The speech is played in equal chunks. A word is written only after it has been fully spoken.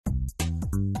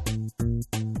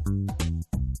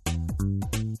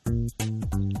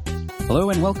Hello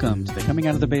and welcome to the Coming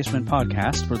Out of the Basement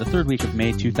podcast for the third week of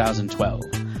May 2012.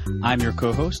 I'm your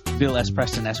co-host, Bill S.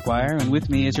 Preston Esquire, and with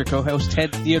me is your co-host,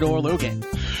 Ted Theodore Logan.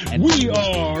 And we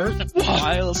are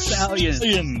Wild Stallions.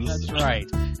 That's right.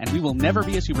 And we will never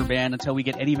be a super band until we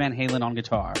get Eddie Van Halen on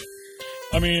guitar.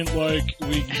 I mean, like,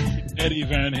 Eddie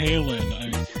Van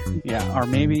Halen. Yeah, or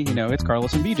maybe, it's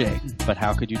Carlos and BJ. But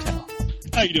how could you tell?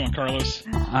 How you doing, Carlos?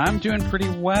 I'm doing pretty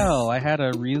well. I had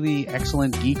a really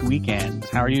excellent geek weekend.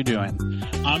 How are you doing?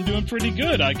 I'm doing pretty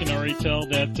good. I can already tell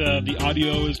that the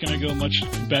audio is going to go much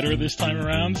better this time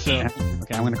around. So,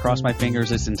 okay, I'm going to cross my fingers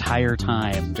this entire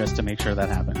time just to make sure that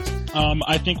happens.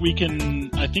 I think we can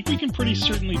pretty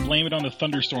certainly blame it on the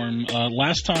thunderstorm.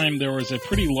 Last time there was a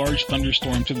pretty large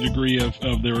thunderstorm to the degree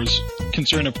of there was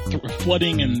concern of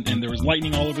flooding and there was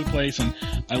lightning all over the place, and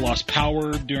I lost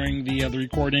power during the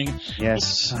recording.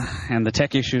 Yes, and the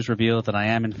tech issues revealed that I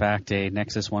am in fact a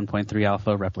Nexus 1.3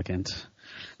 Alpha replicant.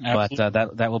 Absolutely.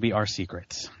 But that will be our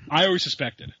secret. I always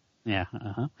suspected. Yeah.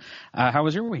 How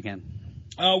was your weekend?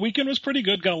 Weekend was pretty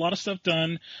good. Got a lot of stuff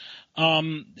done.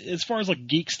 As far as like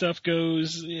geek stuff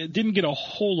goes, it didn't get a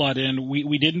whole lot in.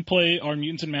 We didn't play our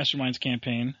Mutants and Masterminds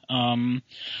campaign,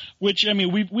 which I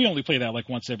mean we only play that like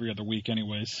once every other week,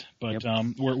 anyways. But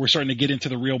yep. We're starting to get into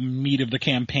the real meat of the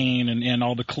campaign, and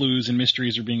all the clues and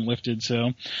mysteries are being lifted.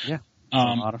 So yeah, it's a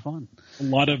lot of fun. A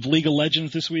lot of League of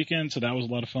Legends this weekend, so that was a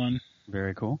lot of fun.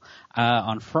 Very cool.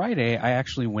 On Friday, I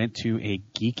actually went to a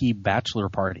geeky bachelor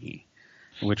party,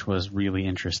 which was really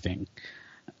interesting.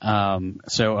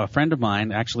 So a friend of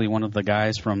mine, actually one of the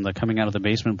guys from the Coming Out of the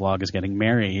Basement blog, is getting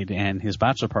married, and his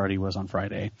bachelor party was on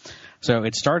Friday. So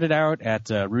it started out at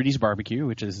Rudy's Barbecue,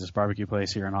 which is this barbecue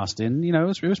place here in Austin.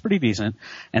 It was pretty decent.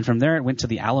 And from there it went to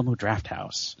the Alamo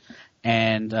Drafthouse.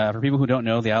 And for people who don't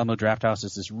know, the Alamo Drafthouse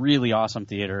is this really awesome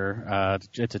theater.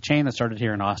 It's a chain that started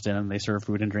here in Austin, and they serve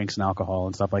food and drinks and alcohol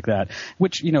and stuff like that.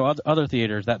 Which, other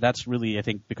theaters, that's really, I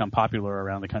think, become popular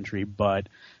around the country. But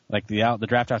like the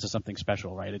Drafthouse is something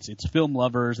special, right? It's film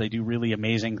lovers. They do really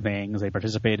amazing things. They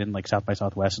participate in like South by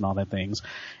Southwest and all that things.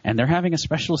 And they're having a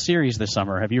special series this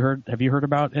summer. Have you heard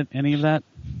about any of that?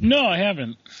 No, I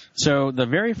haven't. So the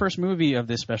very first movie of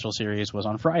this special series was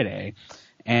on Friday.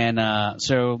 And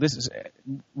so this is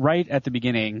right at the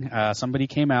beginning. Somebody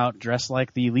came out dressed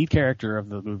like the lead character of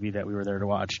the movie that we were there to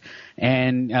watch,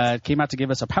 and came out to give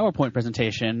us a PowerPoint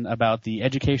presentation about the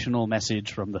educational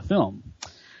message from the film.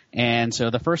 And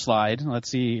so the first slide, let's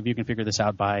see if you can figure this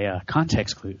out by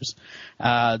context clues.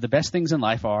 The best things in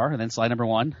life are, and then slide number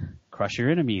 1, crush your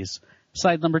enemies.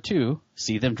 Slide number 2,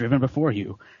 see them driven before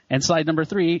you. And slide number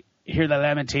 3, hear the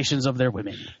lamentations of their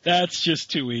women. That's just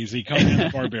too easy. Conan the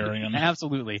Barbarian.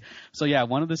 Absolutely. So yeah,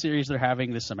 one of the series they're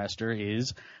having this semester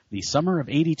is the Summer of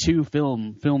 '82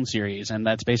 film series, and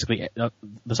that's basically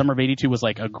the Summer of '82 was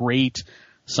like a great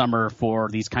summer for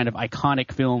these kind of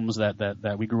iconic films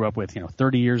that we grew up with,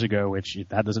 30 years ago, which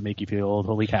that doesn't make you feel old.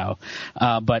 Holy cow.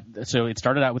 But so it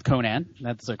started out with Conan.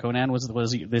 Conan was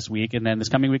this week. And then this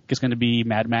coming week is going to be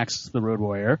Mad Max, The Road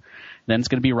Warrior. Then it's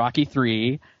going to be Rocky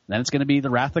 3. Then it's going to be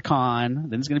The Wrath of Khan.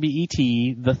 Then it's going to be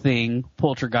E.T., The Thing,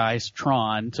 Poltergeist,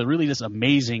 Tron. So really this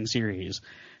amazing series.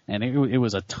 And it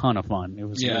was a ton of fun. It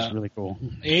was really cool.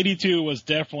 82 was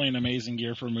definitely an amazing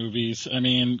year for movies. I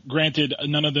mean, granted,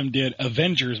 none of them did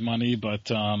Avengers money, but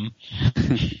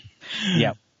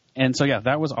yeah. And so, yeah,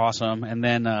 that was awesome. And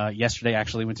then yesterday, I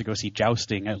actually went to go see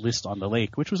Jousting at List on the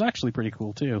Lake, which was actually pretty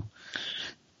cool, too.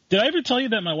 Did I ever tell you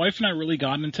that my wife and I really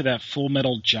got into that Full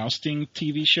Metal Jousting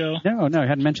TV show? No, I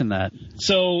hadn't mentioned that.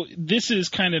 So this is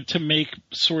kind of to make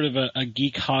sort of a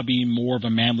geek hobby more of a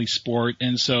manly sport,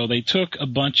 and so they took a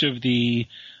bunch of the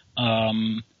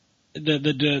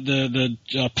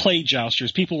play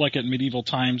jousters, people like at medieval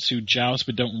times who joust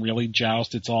but don't really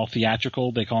joust. It's all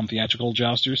theatrical. They call them theatrical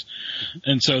jousters. Mm-hmm.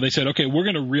 And so they said, okay, we're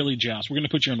going to really joust. We're going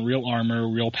to put you in real armor,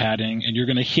 real padding, and you're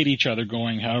going to hit each other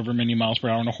going however many miles per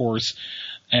hour on a horse.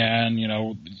 And,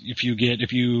 if you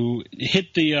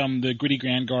hit the Gritty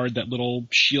Grand Guard, that little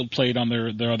shield plate on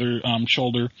their other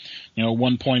shoulder,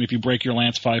 1 point. If you break your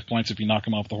lance, 5 points. If you knock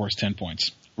them off the horse, 10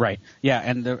 points. Right. Yeah.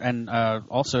 And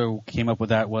also came up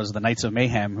with that was the Knights of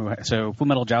Mayhem. So Full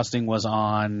Metal Jousting was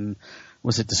on,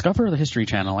 was it Discover or the History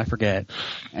Channel? I forget.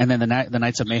 And then the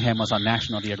Knights of Mayhem was on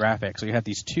National Geographic. So you had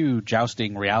these two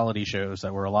jousting reality shows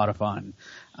that were a lot of fun.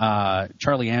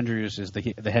 Charlie Andrews is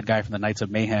the head guy from the Knights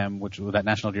of Mayhem, which was that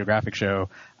National Geographic show,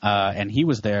 and he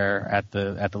was there at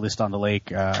the List on the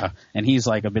Lake, and he's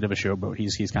like a bit of a showboat.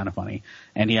 He's kind of funny,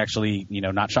 and he actually,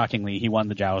 not shockingly, he won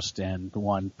the joust and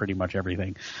won pretty much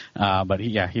everything. But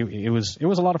it was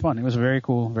a lot of fun. It was a very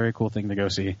cool thing to go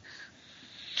see.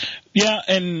 Yeah,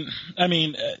 and I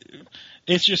mean,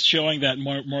 it's just showing that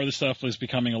more of the stuff is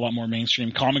becoming a lot more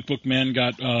mainstream. Comic Book Men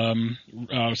got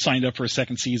signed up for a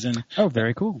second season. Oh,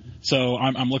 very cool. So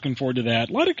I'm looking forward to that.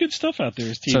 A lot of good stuff out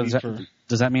there. So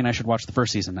does that mean I should watch the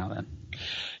first season now then?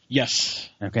 Yes.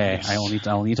 Okay, yes.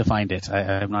 I'll need to find it.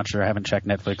 I'm not sure. I haven't checked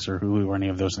Netflix or Hulu or any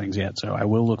of those things yet, so I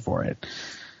will look for it.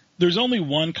 There's only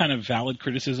one kind of valid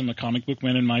criticism of Comic Book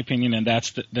Men, in my opinion, and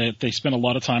that's that they spend a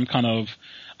lot of time kind of,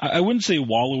 I wouldn't say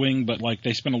wallowing, but like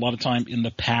they spend a lot of time in the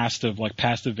past of like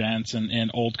past events and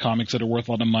old comics that are worth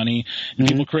a lot of money. And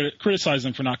people criticize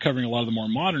them for not covering a lot of the more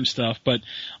modern stuff, but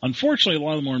unfortunately a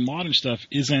lot of the more modern stuff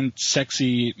isn't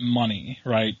sexy money,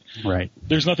 right? Right.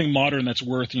 There's nothing modern that's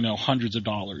worth, hundreds of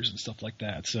dollars and stuff like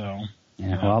that. So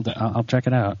yeah, well, I'll check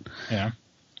it out. Yeah.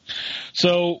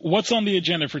 So what's on the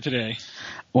agenda for today?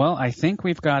 Well, I think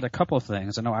we've got a couple of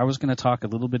things. I know I was going to talk a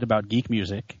little bit about geek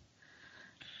music.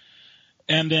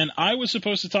 And then I was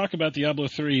supposed to talk about Diablo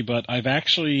 3, but I've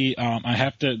actually,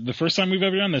 the first time we've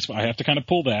ever done this, I have to kind of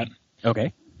pull that.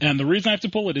 Okay. And the reason I have to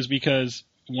pull it is because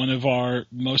one of our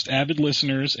most avid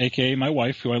listeners, aka my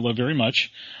wife, who I love very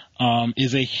much,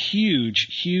 is a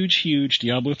huge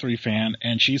Diablo 3 fan,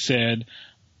 and she said,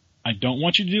 I don't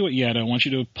want you to do it yet. I want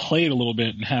you to play it a little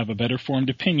bit and have a better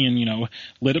formed opinion.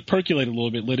 Let it percolate a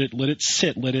little bit. Let it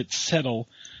sit. Let it settle,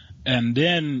 and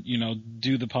then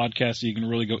do the podcast so you can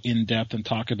really go in depth and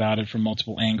talk about it from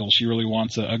multiple angles. She really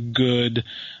wants a good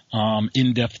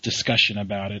in depth discussion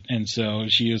about it, and so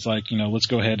she is like, let's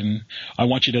go ahead and I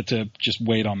want you to just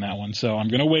wait on that one. So I'm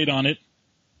going to wait on it,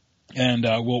 and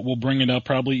we'll bring it up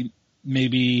probably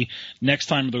maybe next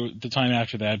time or the time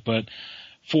after that, but.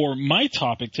 For my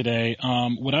topic today,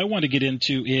 what I want to get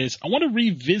into is I want to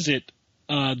revisit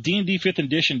D&D 5th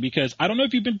edition because I don't know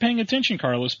if you've been paying attention,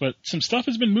 Carlos, but some stuff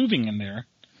has been moving in there.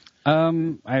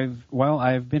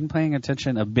 I've been paying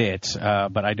attention a bit,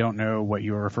 but I don't know what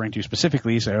you're referring to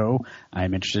specifically, so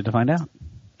I'm interested to find out.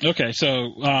 Okay, so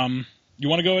you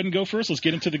want to go ahead and go first? Let's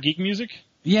get into the geek music.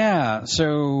 Yeah,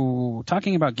 so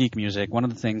talking about geek music, one of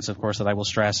the things, of course, that I will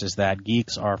stress is that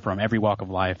geeks are from every walk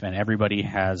of life, and everybody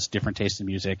has different tastes in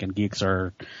music, and geeks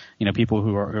are, people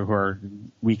who are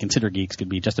we consider geeks could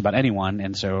be just about anyone,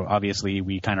 and so obviously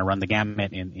we kind of run the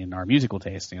gamut in our musical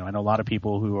taste. I know a lot of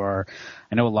people who are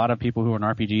in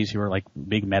RPGs who are like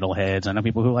big metalheads. I know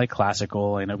people who like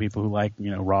classical. I know people who like,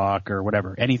 rock or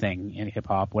whatever, anything, hip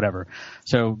hop, whatever.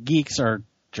 So geeks are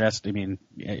just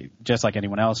like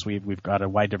anyone else, we've got a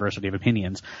wide diversity of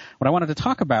opinions. What I wanted to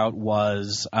talk about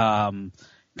was kind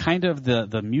of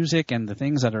the music and the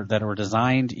things that are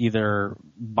designed either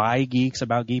by geeks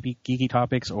about geeky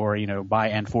topics or by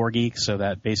and for geeks, so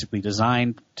that basically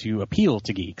designed to appeal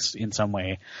to geeks in some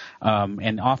way.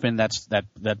 And often that's that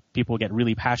people get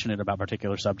really passionate about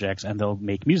particular subjects and they'll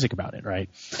make music about it, right?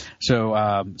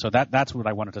 So that's what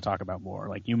I wanted to talk about more.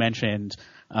 Like you mentioned.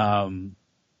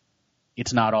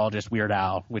 It's not all just Weird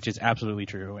Al, which is absolutely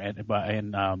true.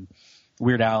 And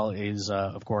Weird Al is,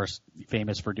 of course,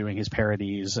 famous for doing his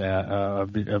parodies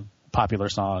of popular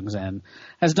songs and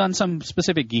has done some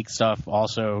specific geek stuff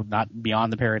also, not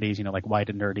beyond the parodies, like White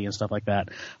and Nerdy and stuff like that.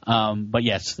 But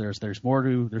yes, there's more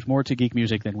to geek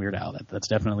music than Weird Al. That's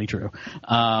definitely true.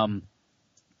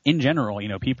 In general,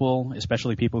 people,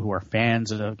 especially people who are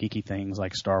fans of geeky things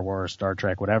like Star Wars, Star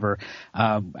Trek, whatever,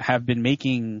 have been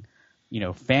making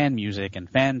fan music and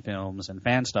fan films and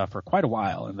fan stuff for quite a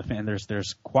while, and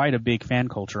there's quite a big fan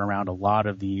culture around a lot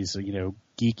of these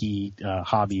geeky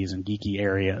hobbies and geeky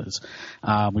areas.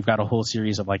 We've got a whole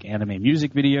series of like anime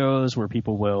music videos where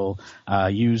people will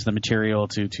use the material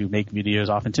to make videos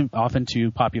often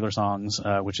to popular songs,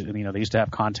 which they used to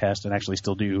have contests and actually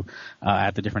still do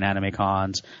at the different anime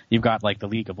cons. You've got like the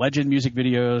League of Legends music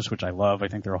videos, which I love. I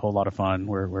think they're a whole lot of fun,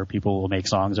 where people will make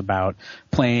songs about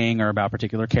playing or about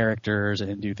particular characters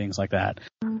and do things like that.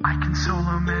 I can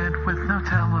solo mid with no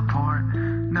teleport,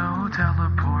 no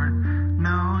teleport,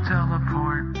 no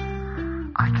teleport.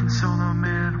 I can solo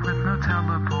mid with no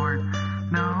teleport,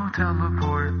 no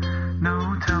teleport,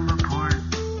 no teleport.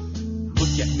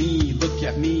 Look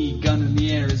at me, gun in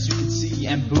the air as you can see,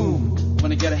 and boom,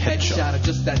 when I get a headshot, I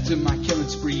just that to my killing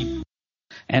spree.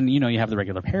 And, you have the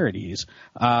regular parodies.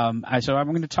 So I'm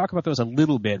going to talk about those a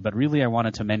little bit, but really I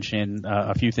wanted to mention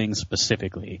a few things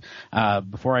specifically.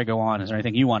 Before I go on, is there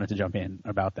anything you wanted to jump in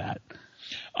about that?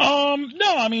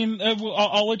 No,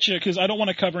 I'll let you, because I don't want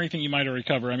to cover anything you might already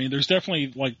cover. There's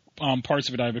definitely parts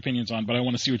of it I have opinions on, but I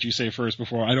want to see what you say first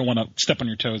before. I don't want to step on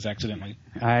your toes accidentally.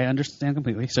 I understand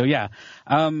completely. So yeah.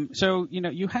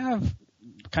 You have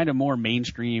kind of more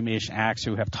mainstream-ish acts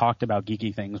who have talked about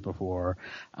geeky things before.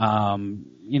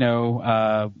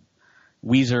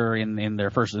 Weezer in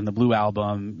the Blue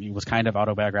album, it was kind of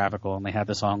autobiographical, and they had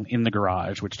the song In the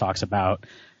Garage, which talks about,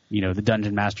 the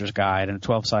Dungeon Master's Guide and a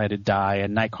 12-sided die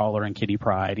and Nightcrawler and Kitty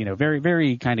Pryde, very,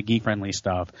 very kind of geek-friendly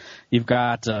stuff. You've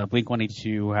got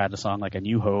Blink-182 who had a song like A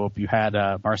New Hope. You had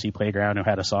Marcy Playground who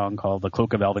had a song called The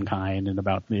Cloak of Elvenkind and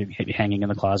about hanging in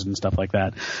the closet and stuff like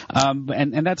that.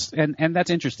 And that's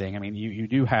interesting. I mean, you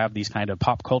do have these kind of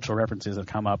pop cultural references that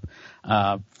come up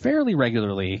fairly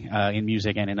regularly in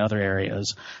music and in other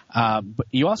areas. But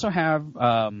you also have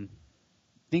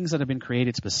things that have been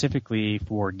created specifically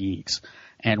for geeks.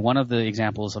 And one of the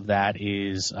examples of that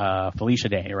is Felicia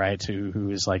Day, right,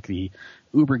 who is like the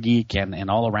uber geek and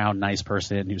all-around nice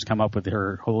person who's come up with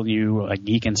her whole new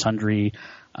Geek and Sundry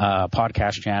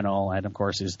podcast channel, and, of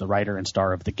course, is the writer and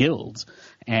star of The Guilds.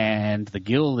 And The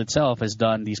Guild itself has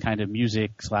done these kind of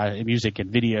music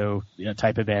and video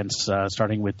type events,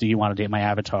 starting with Do You Want to Date My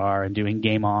Avatar and doing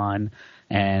Game On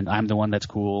and I'm the One That's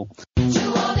Cool. To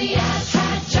all the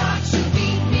ass-hat jocks who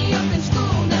beat me up in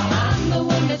school, now I'm the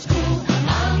one that's cool.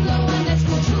 I'm the one that's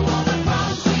cool. To all the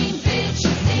prom queen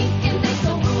bitches thinking they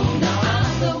so cool, now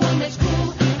I'm the one that's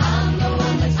cool. I'm the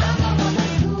one that's cool.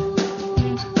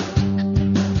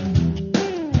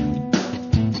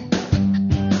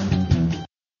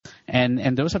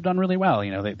 And those have done really well.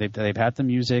 They've had the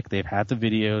music, they've had the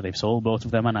video, they've sold both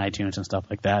of them on iTunes and stuff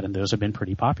like that, and those have been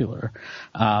pretty popular.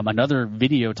 Another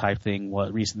video type thing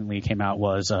what recently came out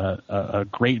was a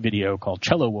great video called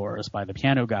Cello Wars by the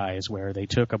Piano Guys, where they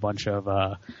took a bunch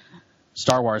of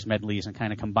Star Wars medleys and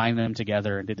kind of combined them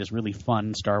together and did this really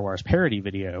fun Star Wars parody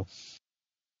video.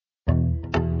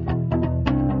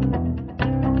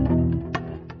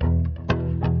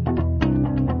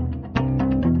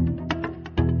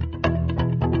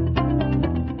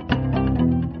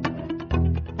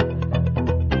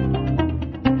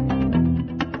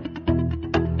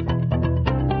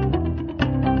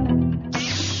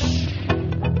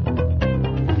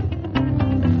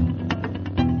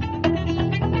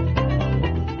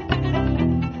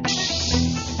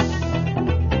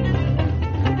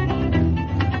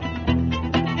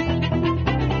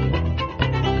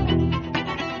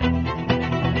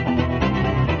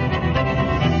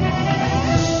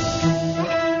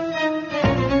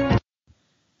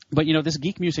 But, this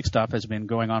geek music stuff has been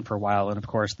going on for a while, and, of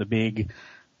course, the big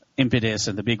impetus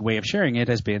and the big way of sharing it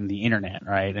has been the internet,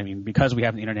 right? I mean, because we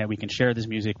have the internet, we can share this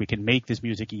music, we can make this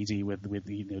music easy with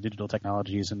digital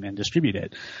technologies and distribute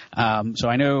it. So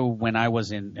I know when I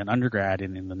was in an undergrad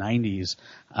in the 90s,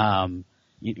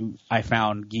 I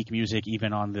found geek music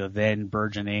even on the then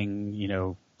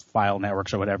burgeoning, file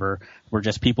networks or whatever, were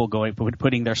just people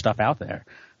putting their stuff out there.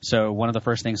 So one of the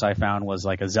first things I found was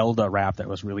like a Zelda rap that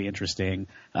was really interesting.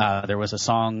 There was a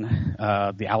song,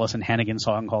 the Allison Hannigan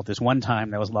song called This One Time,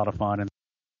 that was a lot of fun.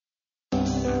 You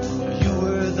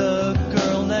were the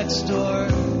girl next door.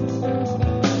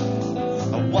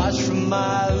 I watched from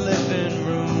my living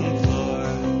room floor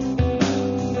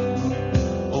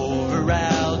over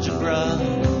algebra,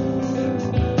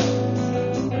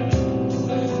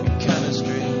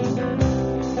 chemistry.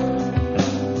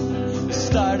 It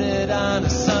started on a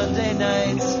Sunday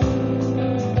night,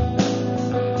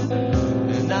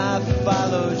 and I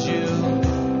followed you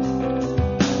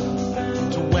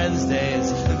to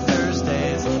Wednesdays and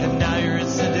Thursdays, and now you're in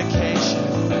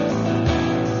syndication.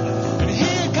 And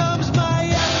here comes my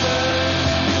effort,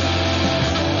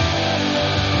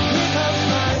 here comes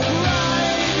my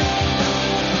pride.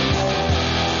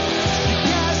 You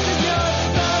casted your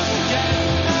spells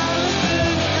again,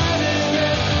 Alice's having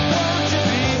it, won't you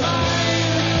be mine?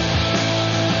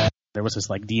 There was this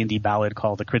like D&D ballad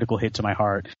called The Critical Hit to My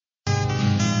Heart.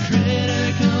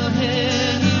 Critical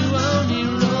hit, you only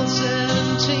rolled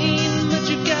 17, but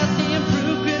you got the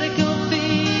improved critical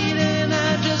feed, and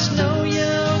I just know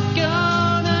you're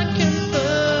gonna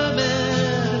confirm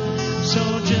it.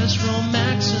 So just roll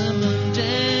maximum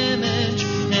damage,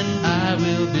 and I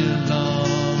will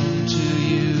belong to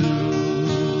you.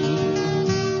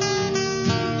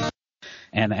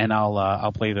 And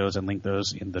I'll play those and link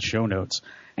those in the show notes.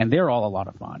 And they're all a lot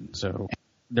of fun. So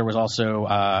there was also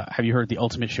have you heard the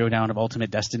Ultimate Showdown of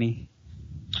Ultimate Destiny?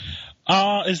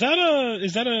 Is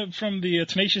that from the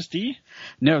Tenacious D?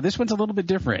 No, this one's a little bit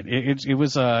different. It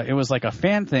was like a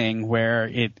fan thing where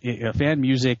a fan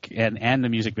music and the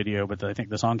music video, but I think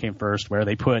the song came first, where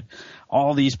they put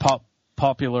all these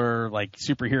popular like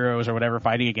superheroes or whatever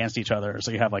fighting against each other.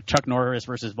 So you have like Chuck Norris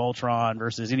versus Voltron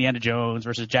versus Indiana Jones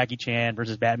versus Jackie Chan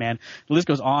versus Batman. The list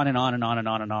goes on and on and on and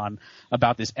on and on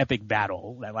about this epic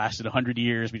battle that lasted 100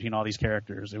 years between all these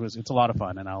characters. It's a lot of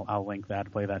fun, and I'll link that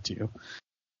and play that too.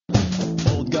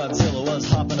 Old old Godzilla was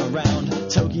hopping around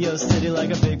Tokyo City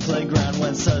like a big playground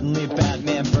when suddenly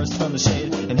Batman burst from the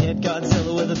shade and hit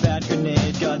Godzilla with a bat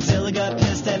grenade. Godzilla got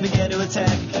pissed and began to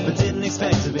attack, but didn't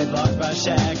expect to be blocked by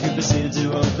Shaq, who proceeded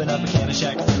to open up a can of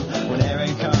Shaq Fu when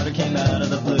Aaron Carter came out of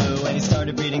the blue and he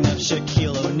started beating up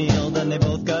Shaquille O'Neal. Then they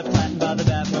both got flattened by the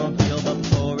Batmobile, but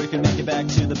before we could make it back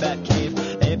to the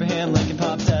Batcave, Abraham Lincoln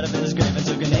popped out of his grave and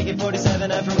took an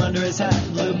AK-47 out from under his hat,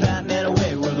 blew Batman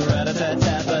away with a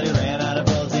rat-a-tat-tat, but he ran out of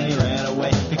bullets and he ran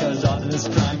away because Optimus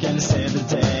Prime came to save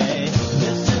the day.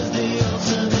 This is the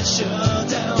ultimate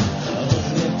showdown,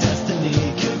 ultimate destiny,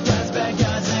 good guys, bad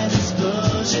guys, and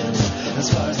explosions.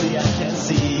 As far as the eye can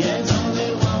see, and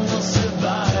only one will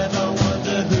survive. I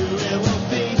wonder who it will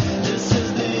be. This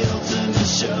is the ultimate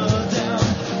showdown,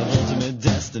 ultimate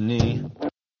destiny.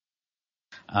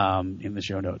 In the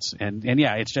show notes. And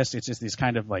yeah, it's just this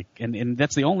kind of like, and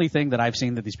that's the only thing that I've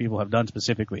seen that these people have done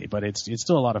specifically, but it's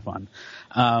still a lot of fun.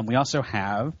 We also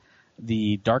have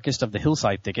the Darkest of the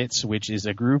Hillside Thickets, which is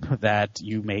a group that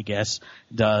you may guess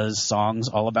does songs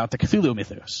all about the Cthulhu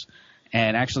mythos.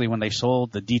 And actually, when they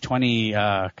sold the D20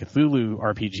 Cthulhu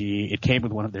RPG, it came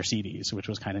with one of their CDs, which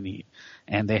was kind of neat.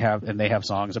 And they have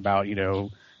songs about, you know,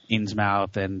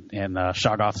 Innsmouth and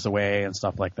Shoggoth's Away and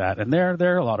stuff like that. And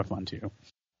they're a lot of fun too.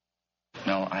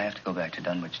 No, I have to go back to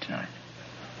Dunwich tonight.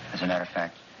 As a matter of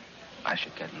fact, I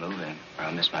should get moving or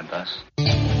I'll miss my bus.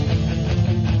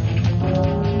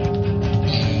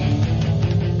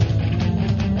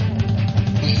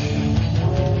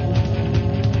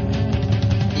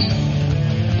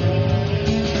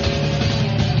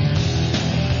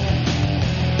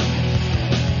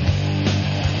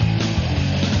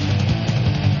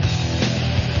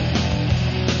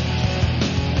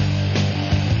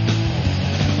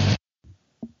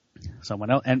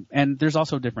 Someone else, and there's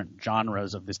also different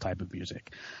genres of this type of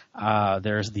music.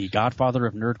 There's the godfather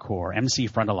of nerdcore, MC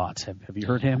Frontalot. Have you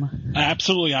heard him?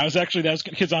 Absolutely. That's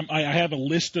because I have a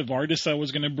list of artists I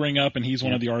was going to bring up, and he's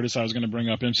one of the artists I was going to bring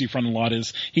up. MC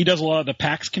Frontalot he does a lot of the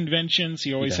PAX conventions.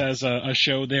 He always has a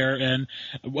show there, and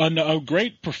a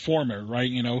great performer, right?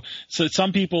 You know, so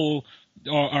some people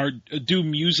do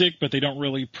music, but they don't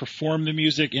really perform the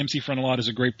music. MC Frontalot is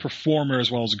a great performer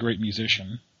as well as a great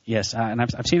musician. Yes, and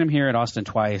I've seen him here at Austin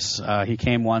twice. He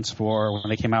came once for when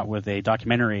they came out with a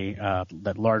documentary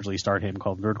that largely starred him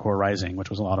called Nerdcore Rising, which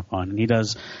was a lot of fun. And he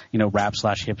does, you know, rap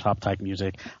 / hip hop type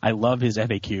music. I love his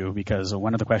FAQ because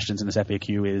one of the questions in this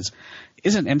FAQ is,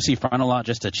 isn't MC Frontalot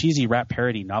just a cheesy rap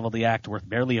parody novelty act worth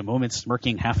barely a moment's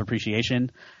smirking half appreciation?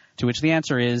 To which the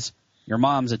answer is, your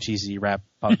mom's a cheesy rap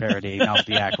pop parody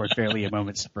novelty act worth barely a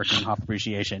moment's smirking half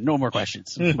appreciation. No more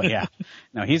questions. But yeah,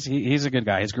 no, he's a good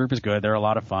guy. His group is good. They're a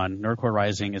lot of fun. Nerdcore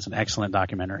Rising is an excellent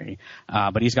documentary.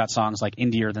 But he's got songs like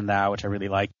Indier Than Thou, which I really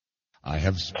like. I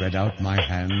have spread out my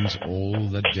hands all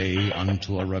the day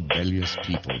unto a rebellious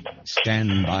people.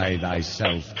 Stand by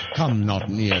thyself, come not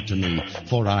near to me,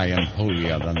 for I am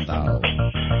holier than thou.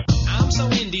 I'm so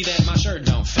indie that my shirt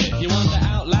don't fit. You wonder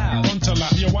out loud.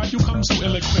 Yeah, why you come so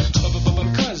ill-equipped?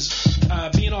 Because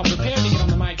being all prepared to get on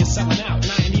the mic is selling out,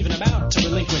 and I ain't even about to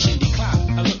relinquish indie clout.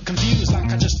 I look confused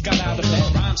like I just got out of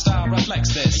bed. Rhyme style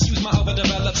reflects this. Use my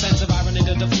overdeveloped sense of irony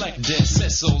to deflect this.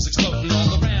 Missiles exploding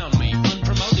all around me.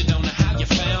 Unpromoted, don't know how you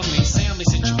found me. Soundly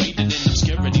situated in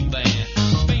obscurity land.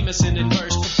 Famous in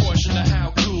inverse proportion to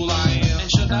how cool I am.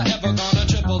 And should I ever gone a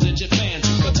triple-digit fan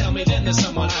to go tell me then there's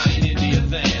someone I ain't India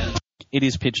than. It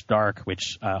is Pitch Dark,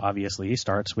 which obviously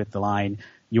starts with the line,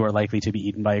 "You are likely to be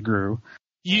eaten by a grue."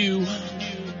 You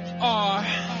are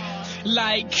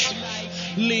likely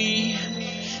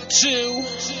to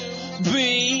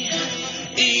be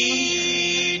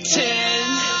eaten.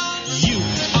 You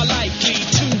are likely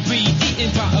to be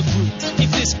eaten by a group.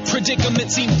 If this predicament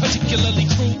seems particularly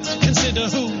cruel, consider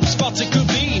whose fault it could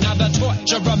be. Now the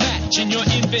torture a match in your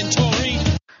inventory.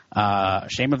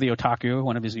 Shame of the Otaku,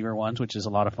 one of his newer ones, which is a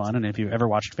lot of fun. And if you've ever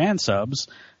watched Fan Subs,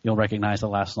 you'll recognize the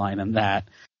last line in that.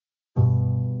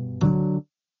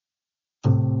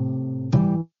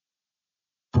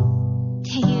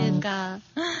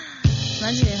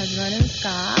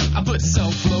 I put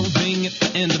self-loathing at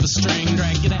the end of a string,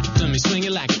 drag it after me, swing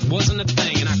it like it wasn't a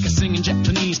thing, and I can sing in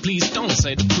Japanese, please don't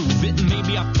say to prove it, and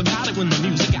maybe I forgot it when the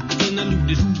music got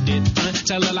interluded. Who did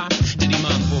tell a lie? Did he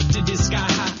mumble? Did his sky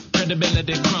high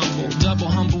credibility crumble? Double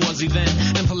humble was he then,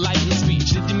 and polite in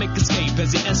speech? Did he make escape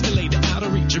as he escalated out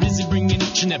of reach, or is he bringing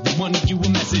each and every one of you a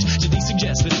message? Did he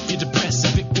suggest that if you're depressed,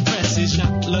 if it depresses,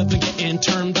 not love to get in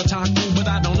termed otaku, but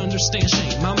I don't understand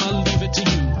shame, I'ma leave it to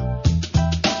you.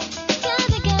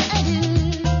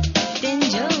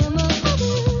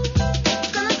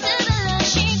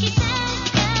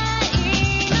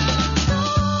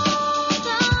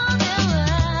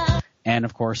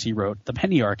 course, he wrote the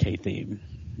Penny Arcade theme,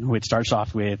 which starts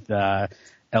off with L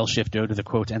shift O to the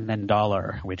quote and then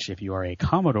dollar, which if you are a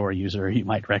Commodore user, you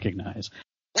might recognize.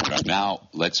 Now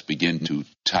let's begin to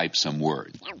type some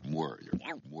words. Yo, when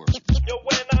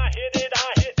I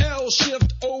hit L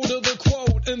shift O to the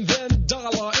quote and then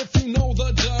dollar. If you know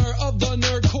the dir of the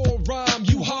nerdcore rhyme,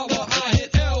 you holler. I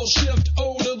hit L shift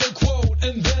O to the quote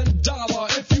and then dollar.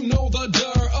 If you know the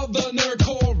dir of the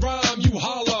nerdcore rhyme, you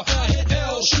holler. I hit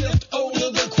L shift O to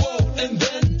the quote and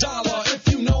then dollar. If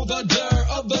you know the dir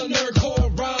of the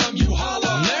nerdcore rhyme, you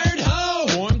holler. Nerd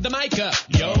ho, warm the mic up.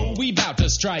 Yo, we bout to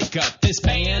strike up this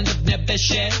band of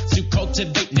nebusheads who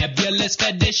cultivate nebulous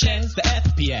fetishes. The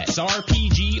FPS,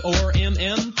 RPG, or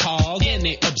MM called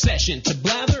any obsession to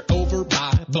blather over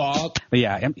my blog. But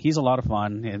yeah, he's a lot of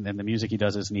fun, and the music he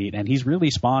does is neat, and he's really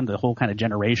spawned a whole kind of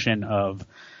generation of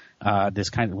this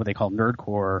kind of what they call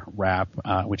nerdcore rap,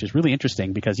 which is really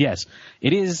interesting because, yes,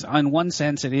 it is, in one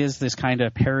sense, it is this kind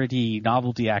of parody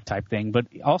novelty act type thing, but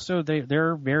also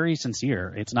they're very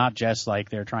sincere. It's not just like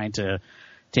they're trying to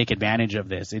take advantage of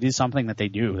this. It is something that they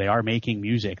do. They are making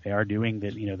music. They are doing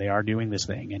they are doing this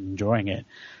thing and enjoying it.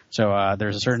 So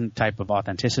there's a certain type of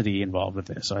authenticity involved with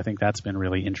this. So I think that's been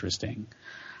really interesting.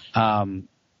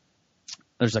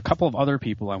 There's a couple of other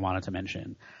people I wanted to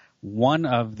mention. One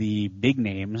of the big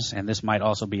names, and this might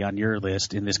also be on your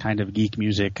list in this kind of geek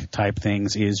music type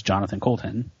things, is Jonathan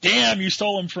Coulton. Damn, you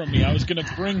stole him from me. I was going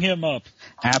to bring him up.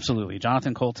 Absolutely.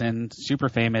 Jonathan Coulton, super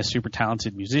famous, super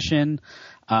talented musician.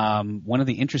 One of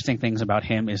the interesting things about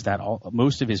him is that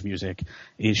most of his music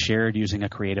is shared using a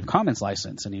Creative Commons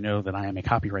license. And you know that I am a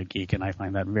copyright geek, and I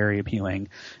find that very appealing.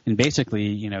 And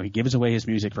basically, he gives away his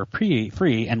music for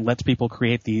free and lets people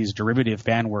create these derivative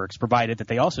fan works, provided that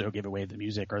they also give away the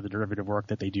music or the derivative work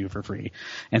that they do for free.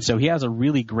 And so he has a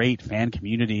really great fan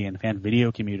community and fan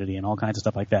video community and all kinds of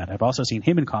stuff like that. I've also seen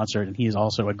him in concert, and he is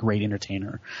also a great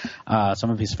entertainer. Some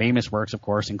of his famous works, of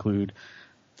course, include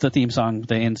the theme song,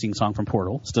 the ending song from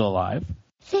Portal, Still Alive.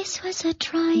 This was a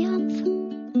triumph.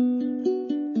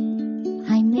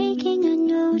 I'm making a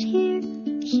note here,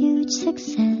 huge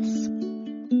success.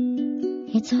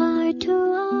 It's hard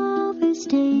to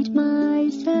overstate my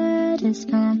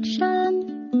satisfaction.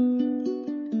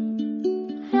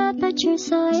 Aperture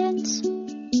science.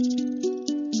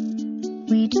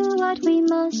 We do what we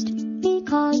must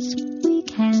because we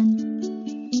can.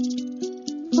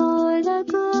 For the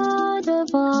good of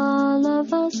all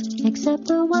of us, except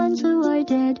the ones who are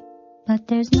dead. But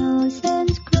there's no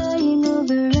sense crying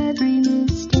over every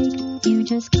mistake. You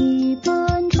just keep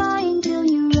on trying till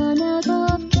you run out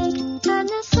of cake. And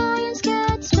the science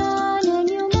gets done and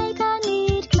you make a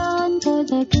neat gun for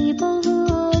the people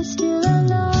who are still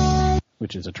alive.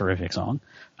 Which is a terrific song.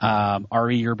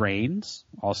 RE Your Brains,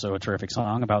 also a terrific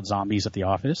song about zombies at the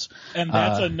office. And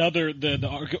that's another, the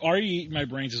RE My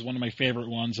Brains is one of my favorite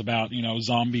ones about,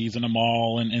 zombies in a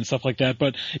mall and stuff like that.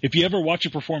 But if you ever watch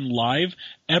it perform live,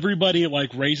 everybody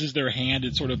raises their hand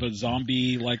in sort of a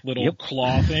zombie little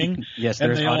claw thing. Yes,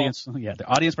 there's audience. The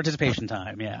audience participation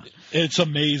time. Yeah, it's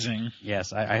amazing.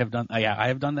 Yes, I have done. I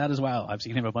have done that as well. I've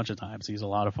seen him a bunch of times. He's a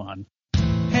lot of fun.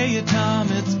 Hey, Tom,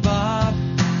 it's Bob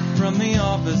from the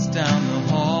office down the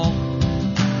hall.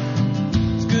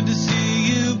 It's good to see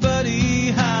you,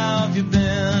 buddy. How have you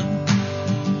been?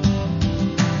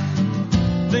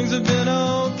 Things have been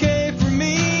okay for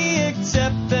me,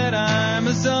 except that I'm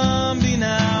a zombie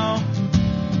now.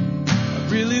 I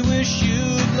really wish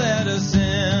you'd let us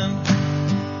in.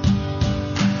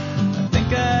 I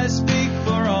think I speak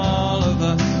for all of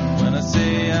us when I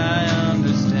say I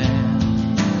understand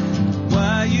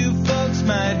why you folks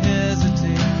might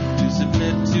hesitate to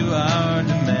submit to our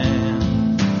demand.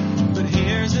 But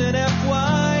here's an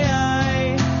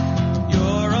FYI,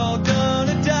 you're all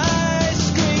gonna die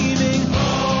screaming.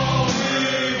 All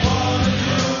we wanna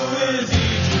do is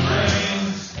eat your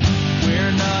brains.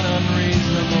 We're not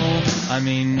unreasonable, I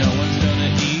mean no one's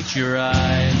gonna eat your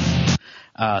eyes.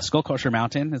 Skull Crusher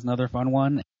Mountain is another fun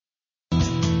one.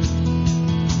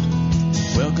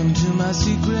 Welcome to my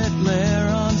secret lair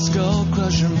on Skull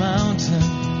Crusher Mountain.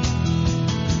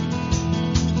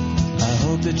 I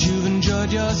hope that you've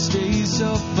enjoyed your stay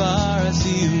so far. I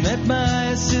see you met my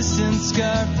assistant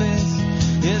Scarface.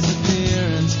 His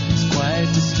appearance is quite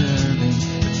disturbing,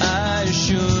 but I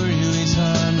assure you he's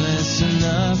harmless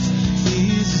enough.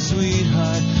 He's a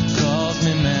sweetheart, calls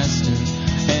me master,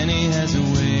 and he has a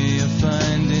way of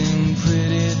finding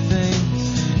pretty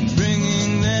things and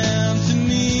bringing them to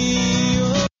me.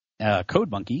 Code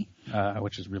Monkey,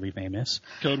 which is really famous.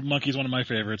 Code Monkey is one of my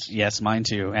favorites. Yes, mine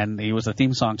too. And he was the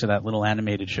theme song to that little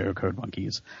animated show, Code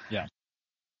Monkeys. Yeah.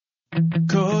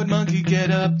 Code monkey,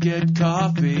 get up, get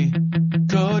coffee.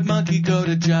 Code monkey, go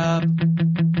to job.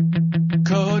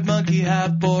 Code monkey,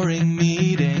 have boring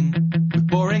meeting with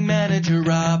boring manager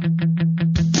Rob.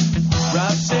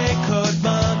 Rob say code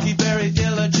monkey very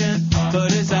diligent, but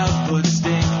his output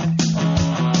stink.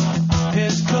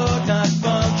 His code not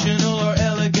functional or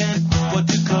elegant. What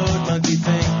do code monkey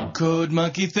think? Code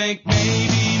monkey think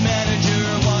maybe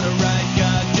manager wanna write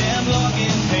goddamn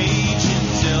login page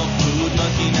himself. Code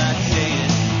monkey not say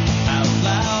it out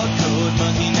loud. Code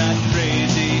monkey not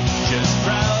crazy, just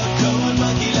proud. Code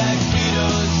monkey like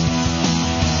Fritos.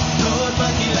 Code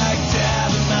monkey like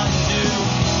Tab and Mountain Dew.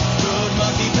 Code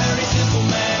monkey very simple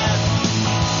man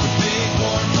with big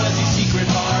warm fuzzy secret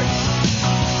heart.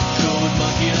 Code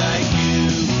monkey like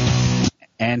you.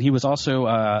 And he was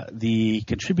also the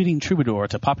contributing troubadour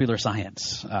to Popular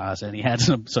Science. And he had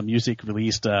some music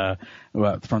released from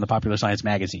the Popular Science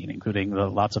magazine, including the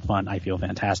Lots of Fun, I Feel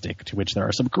Fantastic, to which there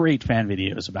are some great fan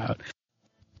videos about.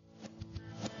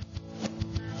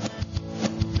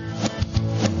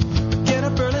 Get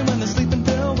up early when the sleeping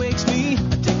pill wakes me.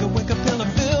 I take a wake-up pill to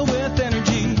fill with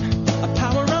energy. I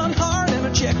power on hard and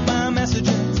I check my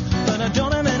messages, but I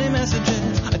don't have any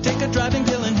messages. I take a driving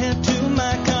pill and head to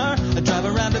my car. I drive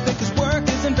around a bit 'cause work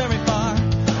isn't very far.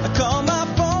 I call my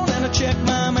phone and I check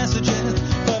my messages,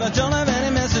 but I don't have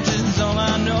any messages. All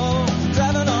I know,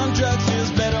 driving on drugs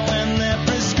feels better when they're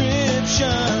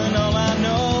prescription. All I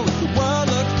know is the world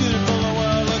looks beautiful, the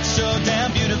world looks so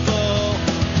damn beautiful.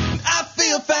 I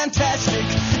feel fantastic,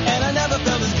 and I never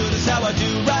felt as good as how I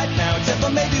do right now, except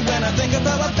for maybe when I think of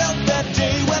how I felt that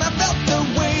day, when I felt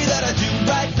the way that I do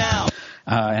right now.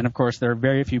 And of course, there are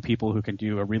very few people who can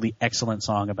do a really excellent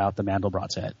song about the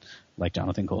Mandelbrot set, like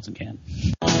Jonathan Coulton can.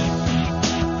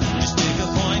 Just take a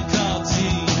point called T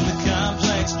in the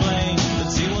complex plane.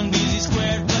 Let's see 1 BZ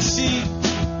squared plus C.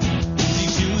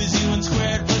 Z2 is U1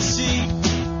 squared plus C.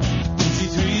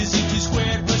 Z3 is U2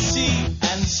 squared plus C.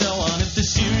 And so on. If the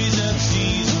series of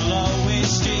C's will always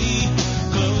stay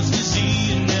close to Z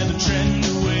and never trend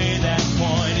away, that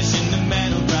point is in the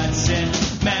Mandelbrot set.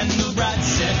 Mandelbrot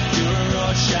set, you're a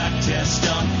Rorschach test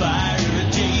on fire. You're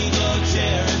a Day-Glow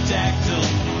pterodactyl.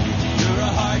 You're a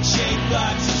heart-shaped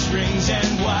box of springs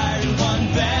and wire in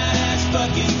one badass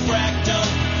fucking fractal.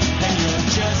 And you're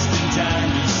just in time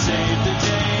to save the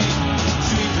day,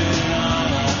 sweeping all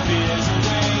our fears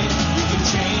away. You can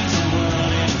change the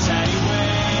world in a tiny way.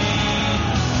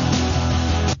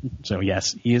 So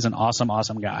yes, he is an awesome,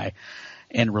 awesome guy.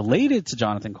 And related to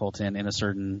Jonathan Coulton in a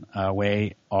certain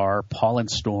way are Paul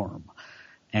and Storm.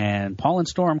 And Paul and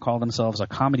Storm call themselves a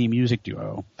comedy music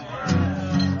duo.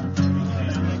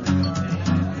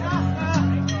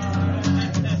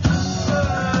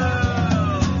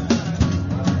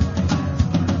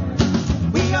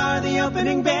 We are the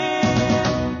opening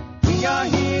band. We are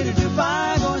here to do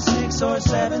 5 or 6 or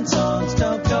 7 songs.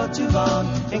 Don't go too long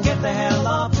and get the hell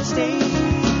off the stage.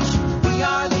 We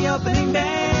are the opening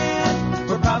band.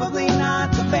 We're probably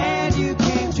not the band you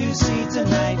came to see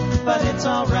tonight, but it's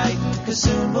alright, 'cause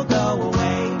soon we'll go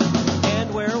away.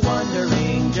 And we're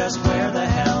wondering just where the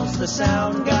hell's the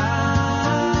sound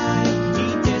guy?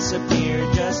 He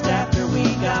disappeared just after we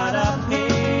got up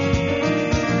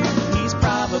here. He's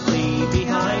probably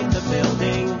behind the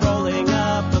building, rolling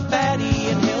up a fatty,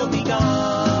 and he'll be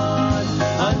gone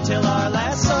until our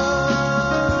last song.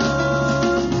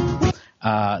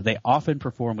 They often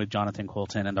perform with Jonathan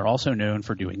Coulton, and they're also known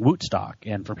for doing Wootstock.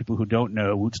 And for people who don't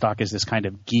know, Wootstock is this kind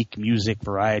of geek music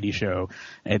variety show.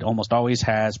 It almost always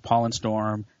has Paul and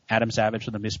Storm, Adam Savage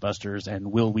from the Mythbusters,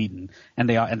 and Will Wheaton. And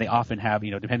they often have,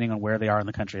 depending on where they are in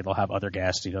the country, they'll have other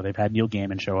guests. They've had Neil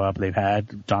Gaiman show up, they've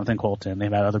had Jonathan Coulton,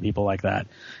 they've had other people like that.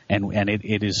 And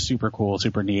it is super cool,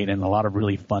 super neat, and a lot of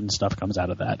really fun stuff comes out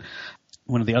of that.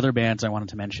 One of the other bands I wanted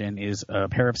to mention is a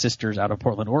pair of sisters out of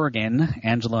Portland, Oregon,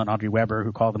 Angela and Audrey Weber,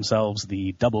 who call themselves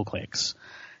the Double Clicks.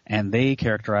 And they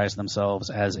characterize themselves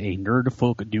as a nerd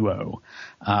folk duo.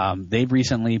 They've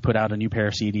recently put out a new pair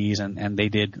of CDs, and they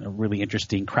did a really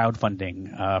interesting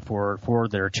crowdfunding for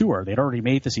their tour. They'd already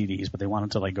made the CDs, but they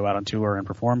wanted to go out on tour and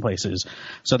perform places.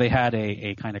 So they had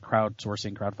a kind of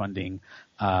crowdfunding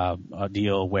a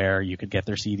deal where you could get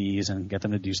their CDs and get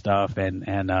them to do stuff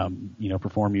and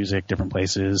perform music different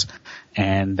places,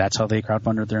 and that's how they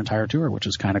crowdfunded their entire tour, which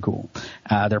is kind of cool.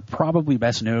 They're probably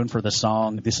best known for the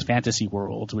song "This Fantasy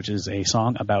World," which is a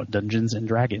song about Dungeons and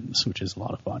Dragons, which is a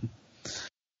lot of fun.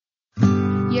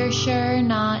 You're sure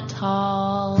not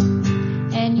tall,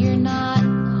 and you're not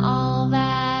all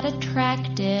that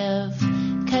attractive,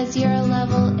 'cause you're a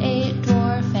level 8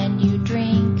 dwarf and you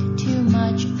drink too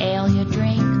much ale. You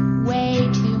drink way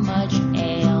too much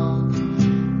ale,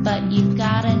 but you've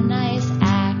got a nice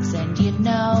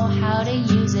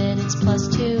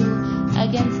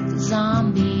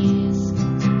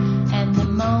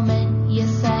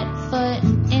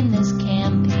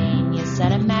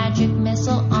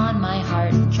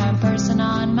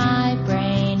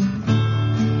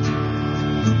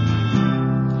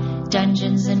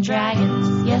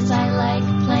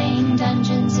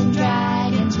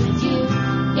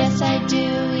Yes, I do.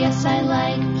 Yes, I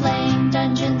like playing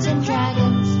Dungeons and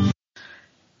Dragons.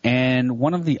 And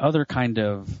one of the other kind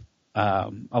of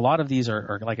a lot of these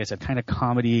are, like I said, kind of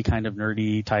comedy, kind of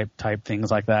nerdy type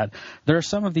things like that. There are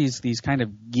some of these kind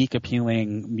of geek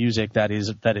appealing music that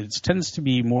tends to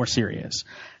be more serious.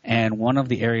 And one of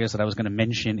the areas that I was going to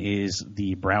mention is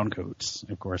the Browncoats.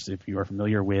 Of course, if you are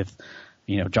familiar with,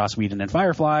 Joss Whedon and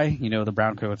Firefly, the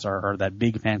Browncoats are that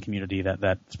big fan community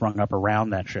that sprung up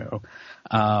around that show.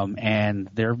 And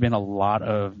there have been a lot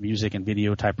of music and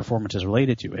video type performances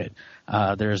related to it.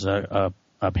 There's a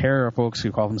pair of folks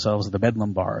who call themselves the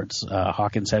Bedlam Bards,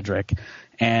 Hawk and Cedric,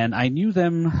 and I knew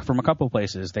them from a couple of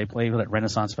places. They played at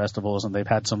Renaissance festivals, and they've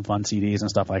had some fun CDs and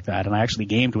stuff like that, and I actually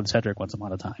gamed with Cedric once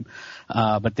upon a time.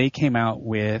 But they came out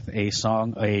with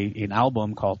an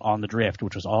album called On the Drift,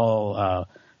 which was all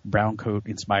Browncoat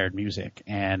inspired music,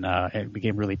 and it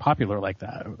became really popular like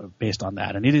that, based on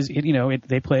that. And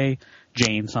they play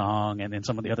Jane Song and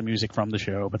some of the other music from the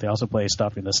show, but they also play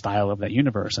stuff in the style of that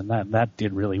universe, and that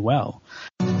did really well.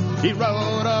 He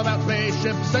wrote about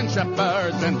spaceships and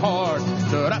shepherds and hordes,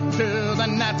 stood up to the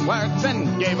networks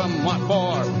and gave them what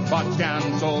for. Fox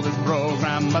canceled his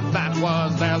program, but that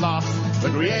was their loss. The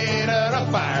creator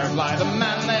of Firefly, the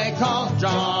man they called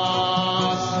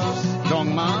Joss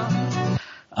Dongma.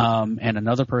 And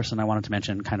another person I wanted to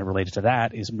mention kind of related to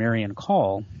that is Marion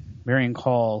Call. Marion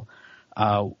Call,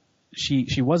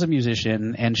 she was a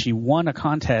musician, and she won a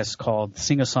contest called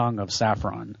Sing a Song of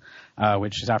Saffron,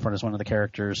 which Saffron is one of the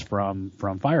characters from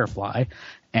Firefly.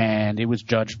 And it was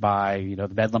judged by, the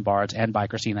Bedlam Bards and by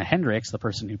Christina Hendricks, the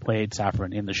person who played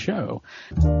Saffron in the show.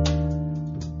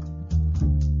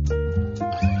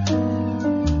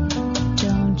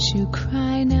 Don't you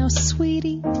cry now,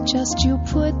 sweetie, just you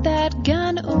put that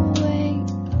gun away.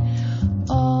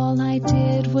 All I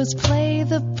did was play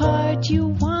the part you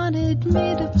wanted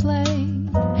me to play.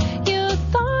 You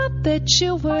thought that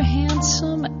you were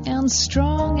handsome and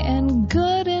strong and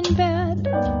good and bad.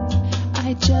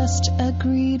 I just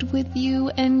agreed with you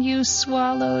and you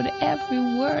swallowed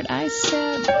every word I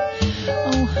said.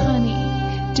 Oh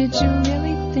honey, did you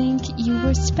really think you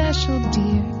were special,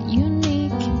 dear,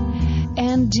 unique?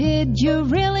 And did you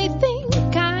really think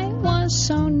I was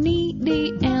so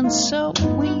needy and so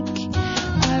weak?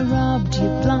 I robbed you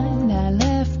blind, I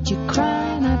left you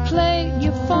crying, I played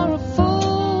you for a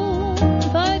fool.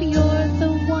 But you're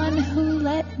the one who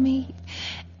let me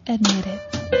admit it.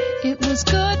 It was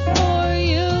good for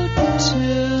you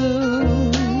too.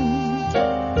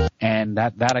 And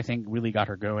that I think really got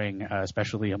her going,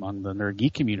 especially among the nerd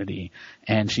geek community.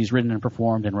 And she's written and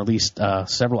performed and released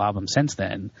several albums since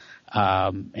then.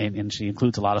 And she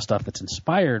includes a lot of stuff that's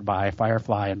inspired by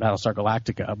Firefly and Battlestar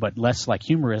Galactica, but less like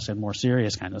humorous and more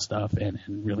serious kind of stuff, and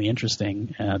really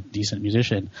interesting, decent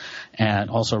musician. And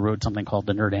also wrote something called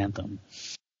the Nerd Anthem.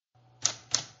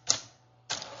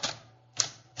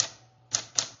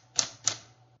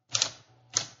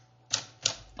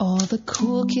 All the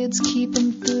cool kids keep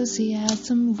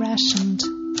enthusiasm rationed,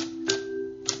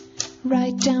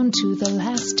 right down to the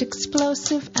last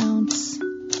explosive ounce.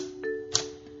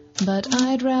 But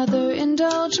I'd rather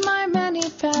indulge my many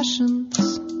passions,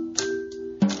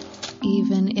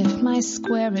 even if my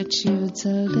squaritude's a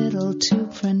little too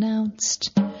pronounced.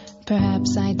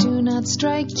 Perhaps I do not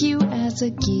strike you as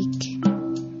a geek,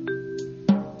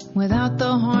 without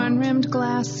the horn-rimmed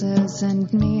glasses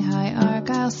and knee-high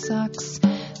Argyle socks.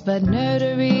 But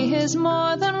nerdery is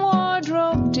more than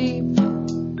wardrobe deep,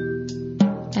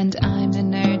 and I'm a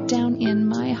nerd down in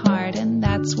my heart, and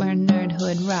that's where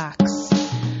nerdhood rocks.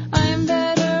 I'm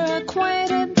better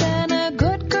acquainted than a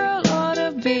good girl ought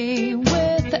to be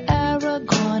with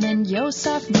Aragorn and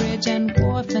Yosef Bridge and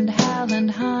Worf and Hal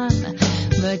and Han.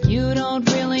 But you don't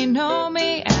really know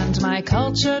me, and my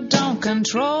culture don't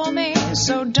control me,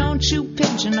 so don't you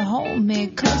pigeonhole me,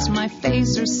 'cause my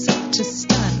phaser's set to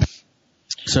stun.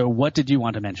 So what did you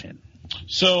want to mention?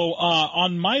 So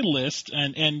on my list,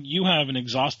 and you have an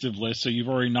exhaustive list, so you've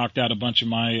already knocked out a bunch of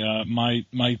my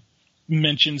my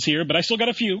mentions here, but I still got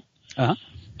a few. Uh-huh.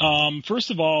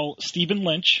 First of all, Stephen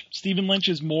Lynch. Stephen Lynch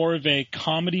is more of a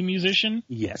comedy musician.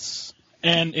 Yes.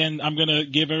 And I'm going to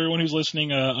give everyone who's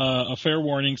listening a fair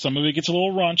warning. Some of it gets a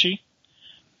little raunchy,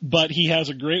 but he has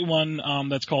a great one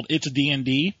that's called It's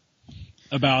D&D,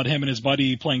 about him and his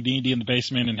buddy playing D&D in the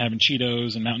basement and having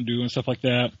Cheetos and Mountain Dew and stuff like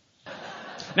that.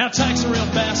 Now Tyke's a real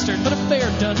bastard, but a fair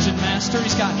dungeon master.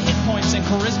 He's got hit points and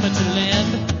charisma to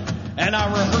lend. And I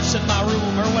rehearse in my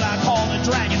room, or what I call the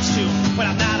dragon's tomb, when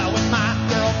I'm not out with my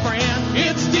girlfriend.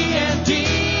 It's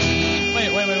D&D.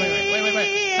 Wait.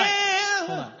 Tyke,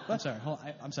 hold on. I'm sorry.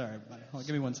 I'm sorry, everybody. Hold on,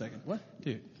 give me 1 second. What?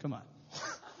 Dude, come on.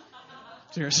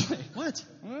 Seriously. What?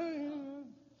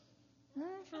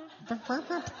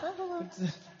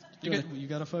 You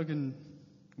got a fucking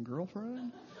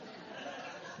girlfriend?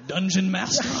 Dungeon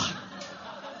Master.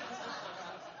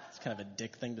 It's kind of a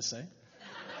dick thing to say.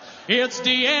 It's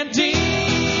D&D.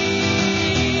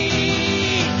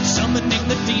 Summoning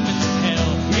the demons of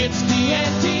hell. It's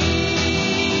D&D.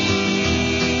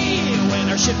 When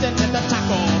our shift into the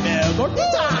Taco Bell.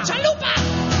 Gordita, chalupa.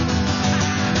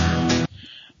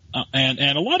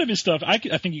 And a lot of his stuff, I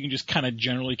think you can just kind of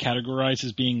generally categorize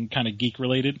as being kind of geek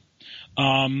related.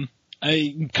 I'm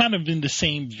kind of in the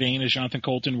same vein as Jonathan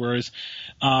Coulton, whereas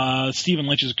Stephen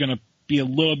Lynch is going to be a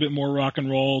little bit more rock and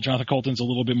roll. Jonathan Coulton's a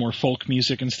little bit more folk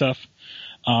music and stuff.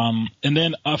 And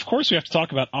then, of course, we have to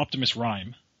talk about Optimus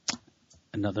Rhyme.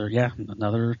 Another in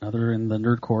the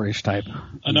nerdcore-ish type.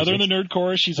 Another in the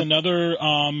nerdcore-ish. He's another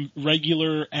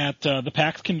regular at the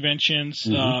PAX conventions.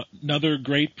 Another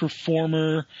great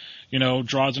performer. You know,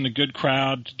 draws in a good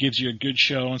crowd, gives you a good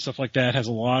show and stuff like that. Has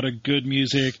a lot of good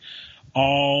music,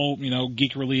 all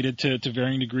geek related to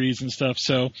varying degrees and stuff.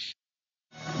 So,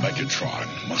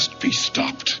 Megatron must be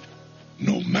stopped,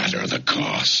 no matter the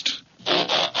cost.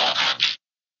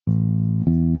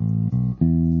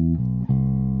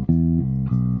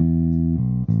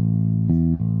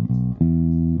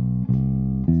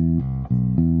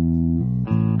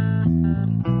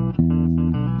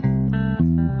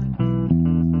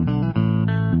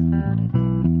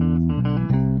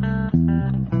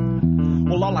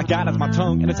 All I got is my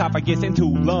tongue, and the top I get into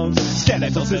lungs.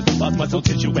 Skeletal system, muscle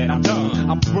tissue, and I'm done.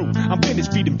 I'm through. I'm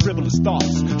finished feeding frivolous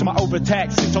thoughts to my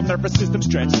overtaxed central nervous system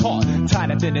stretched taut.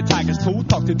 Tighter than a tiger's tooth,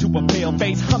 talked into a pale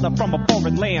face. Hunter from a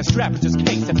foreign land, strapped with this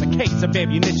case. It's a case of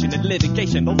ammunition and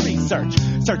litigation, no research.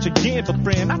 Search again for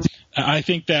friend. I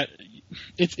think that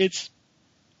it's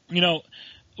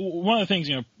one of the things,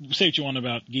 say what you want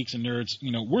about geeks and nerds,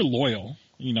 we're loyal.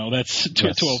 That's to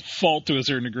a fault to a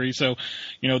certain degree. So,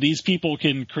 these people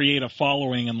can create a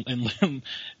following and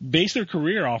base their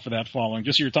career off of that following.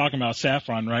 Just you're talking about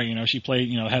Saffron, right? She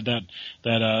played, had that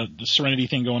the Serenity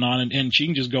thing going on, and she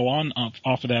can just go on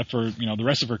off of that for, the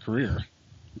rest of her career.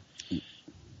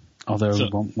 Although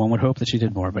one would hope that she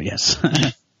did more, but yes.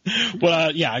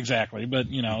 Well, yeah, exactly. But,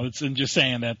 it's just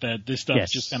saying that this stuff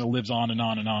just kind of lives on and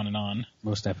on and on and on.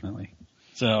 Most definitely.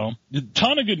 So, a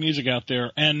ton of good music out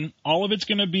there, and all of it's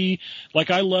going to be,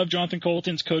 like, I love Jonathan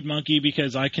Coulton's Code Monkey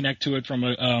because I connect to it from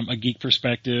a geek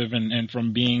perspective and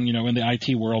from being, in the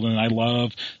IT world, and I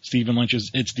love Stephen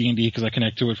Lynch's It's D&D because I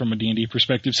connect to it from a D&D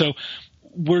perspective. So,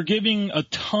 we're giving a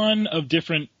ton of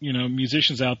different,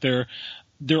 musicians out there.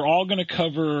 They're all going to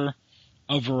cover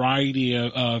a variety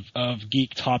of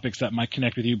geek topics that might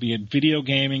connect with you, be it video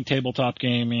gaming, tabletop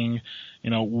gaming,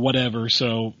 whatever.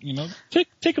 So,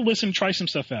 take a listen, try some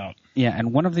stuff out. Yeah,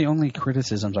 and one of the only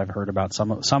criticisms I've heard about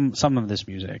some of this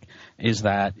music is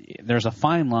that there's a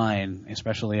fine line,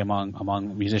 especially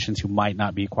among musicians who might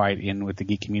not be quite in with the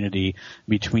geek community,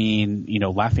 between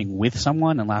laughing with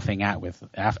someone and laughing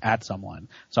at someone.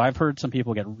 So I've heard some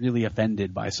people get really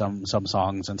offended by some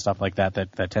songs and stuff like that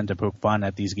tend to poke fun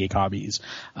at these geek hobbies.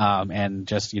 And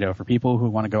just for people who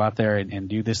want to go out there and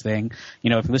do this thing,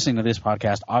 if you're listening to this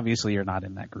podcast, obviously you're not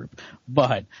in that group,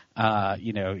 but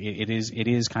it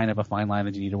is kind of a fine line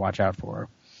that you need to watch out for.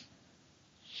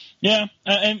 Yeah,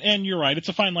 and you're right. It's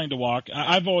a fine line to walk.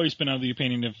 I've always been of the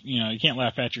opinion of you can't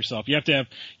laugh at yourself. You have to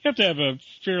have a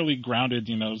fairly grounded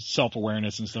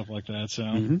self-awareness and stuff like that. So,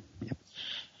 Yep.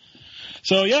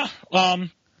 So yeah.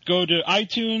 Go to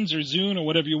iTunes or Zune or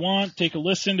whatever you want. Take a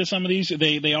listen to some of these.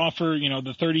 They offer,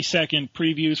 the 30-second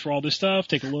previews for all this stuff.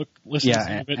 Take a look, listen to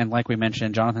some of it. And like we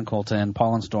mentioned, Jonathan Coulton,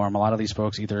 Paul and Storm, a lot of these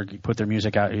folks either put their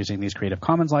music out using these Creative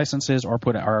Commons licenses or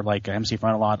like MC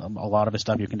Front, a lot of his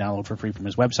stuff you can download for free from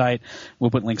his website. We'll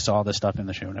put links to all this stuff in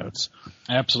the show notes.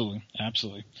 Absolutely.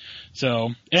 So,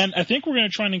 and I think we're going to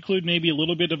try and include maybe a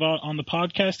little bit about on the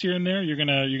podcast here and there. You're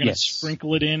gonna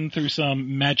sprinkle it in through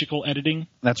some magical editing.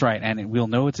 That's right, and we'll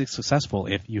know it's successful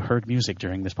if you heard music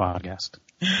during this podcast.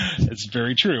 It's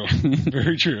very true.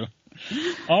 Very true.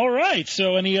 All right.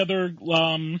 So any other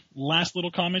last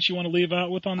little comments you want to leave out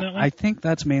with on that one? I think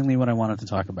that's mainly what I wanted to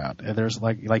talk about. There's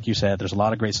like you said, there's a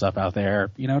lot of great stuff out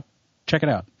there. Check it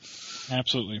out.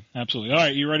 Absolutely. All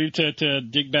right. You ready to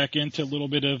dig back into a little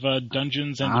bit of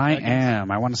Dungeons and Dragons? I am.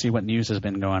 I want to see what news has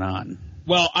been going on.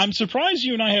 Well, I'm surprised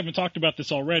you and I haven't talked about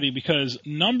this already because,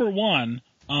 number one,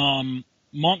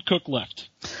 Mont Cook left.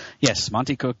 Yes,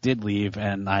 Monty Cook did leave,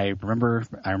 and I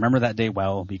remember that day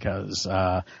well because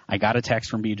I got a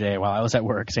text from BJ while I was at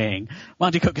work saying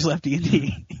Monty Cook has left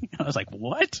D&D. I was like,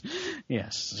 what?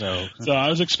 Yes. So I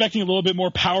was expecting a little bit more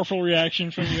powerful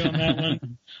reaction from you on that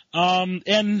one.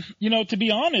 And to be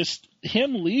honest,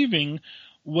 him leaving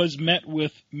was met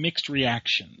with mixed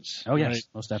reactions. Oh yes, right?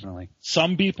 Most definitely.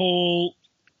 Some people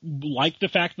liked the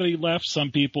fact that he left. Some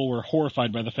people were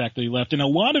horrified by the fact that he left. And a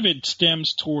lot of it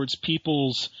stems towards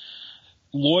people's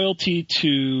loyalty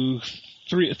to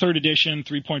third edition,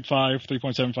 3.5,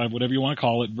 3.75, whatever you want to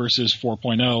call it, versus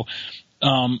 4.0.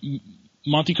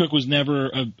 Monty Cook was never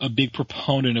a big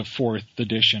proponent of 4th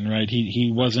edition, right?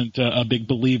 He wasn't a big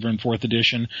believer in 4th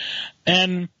edition.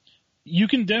 And you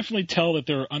can definitely tell that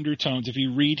there are undertones. If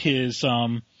you read his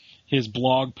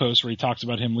blog post where he talks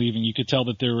about him leaving, you could tell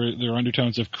that there are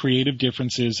undertones of creative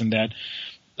differences, and that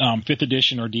 5th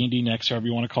edition or D&D Next, however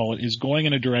you want to call it, is going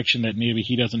in a direction that maybe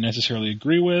he doesn't necessarily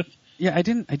agree with. Yeah, I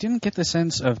didn't get the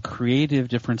sense of creative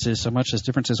differences so much as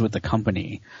differences with the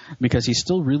company, because he's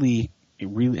still really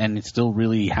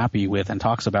happy with and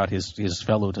talks about his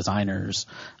fellow designers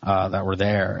that were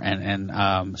there,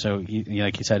 and so he,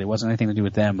 like he said, it wasn't anything to do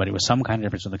with them, but it was some kind of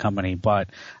difference with the company, but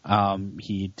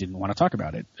he didn't want to talk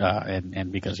about it,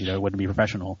 and because it wouldn't be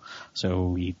professional,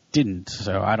 so he didn't.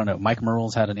 So I don't know. Mike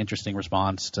Merles had an interesting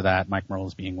response to that. Mike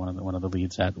Merles being one of the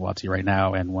leads at WotC right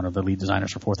now, and one of the lead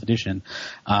designers for 4th edition,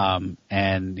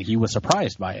 and he was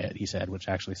surprised by it. He said, which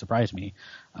actually surprised me.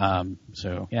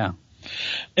 So yeah.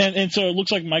 And so it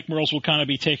looks like Mike Merles will kind of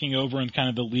be taking over in kind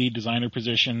of the lead designer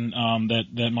position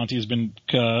that Monty has been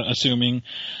assuming.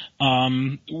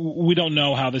 We don't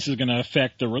know how this is going to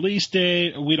affect the release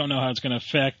date. We don't know how it's going to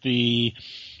affect the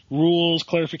rules,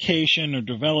 clarification, or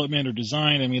development, or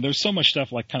design. I mean, there's so much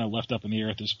stuff like kind of left up in the air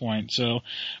at this point. So,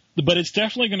 but it's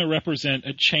definitely going to represent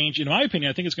a change. In my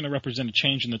opinion, I think it's going to represent a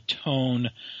change in the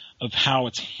tone of how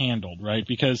it's handled, right?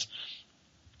 Because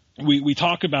we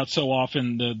talk about so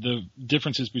often the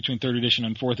differences between 3rd edition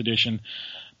and 4th edition.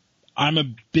 I'm a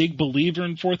big believer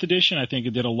in 4th edition. I think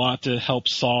it did a lot to help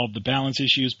solve the balance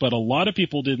issues, but a lot of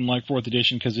people didn't like 4th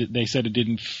edition because they said it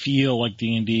didn't feel like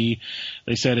D&D.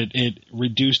 They said it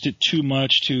reduced it too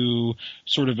much to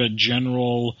sort of a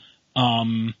general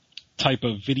type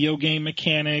of video game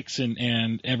mechanics,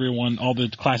 and all the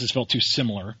classes felt too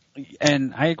similar.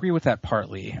 And I agree with that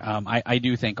partly. I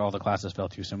do think all the classes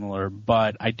felt too similar,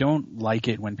 but I don't like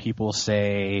it when people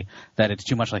say that it's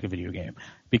too much like a video game,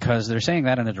 because they're saying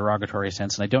that in a derogatory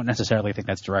sense, and I don't necessarily think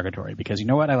that's derogatory, because you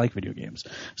know what? I like video games.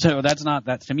 So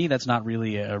to me, that's not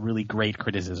really a really great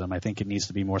criticism. I think it needs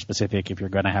to be more specific if you're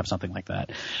going to have something like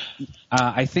that.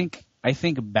 I think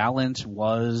balance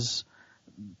was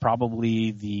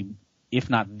probably if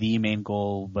not the main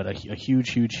goal, but a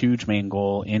huge main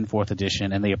goal in 4th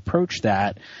edition, and they approached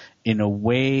that in a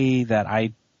way that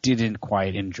I didn't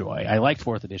quite enjoy. I liked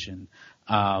 4th edition.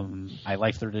 I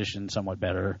liked 3rd edition somewhat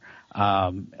better.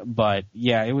 But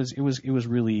yeah, it was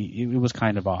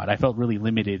kind of odd. I felt really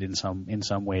limited in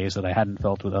some ways that I hadn't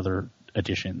felt with other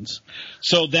editions.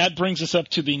 So that brings us up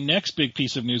to the next big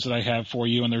piece of news that I have for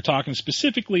you, and they're talking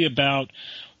specifically about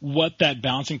what that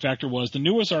balancing factor was. The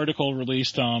newest article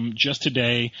released just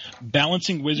today,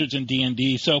 Balancing Wizards in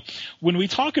D&D. So when we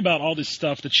talk about all this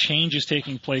stuff, the changes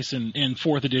taking place in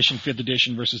 4th edition, 5th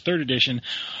edition versus 3rd edition,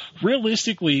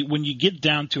 realistically, when you get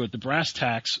down to it, the brass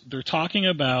tacks, they're talking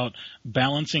about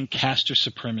balancing caster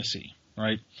supremacy,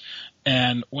 right?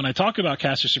 And when I talk about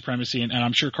caster supremacy, and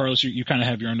I'm sure, Carlos, you kind of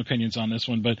have your own opinions on this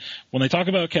one, but when they talk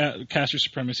about caster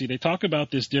supremacy, they talk about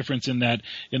this difference in that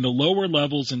in the lower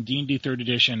levels in D&D 3rd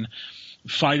edition,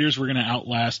 fighters were going to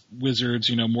outlast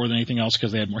wizards, more than anything else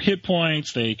because they had more hit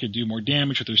points, they could do more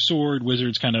damage with their sword.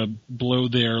 Wizards kind of blow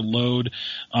their load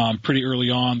pretty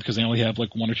early on because they only have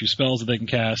like 1 or 2 spells that they can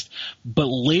cast. But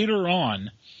later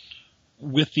on,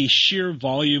 with the sheer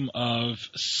volume of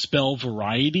spell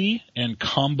variety and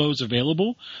combos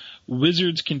available,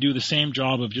 wizards can do the same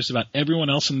job of just about everyone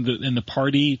else in the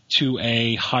party to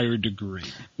a higher degree.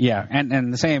 Yeah,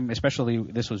 and the same, especially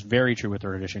this was very true with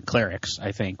 3rd edition. Clerics,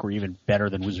 I think, were even better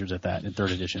than wizards at that in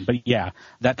 3rd edition. But yeah,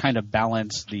 that kind of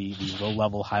balance, the low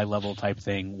level, high level type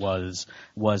thing was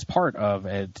part of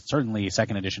it, certainly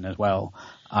 2nd edition as well.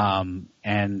 And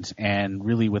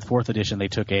really with 4th edition, they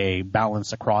took a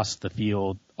balance across the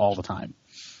field all the time.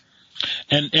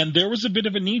 And there was a bit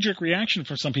of a knee-jerk reaction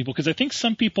from some people, because I think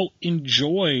some people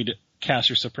enjoyed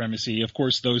caster supremacy. Of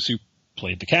course, those who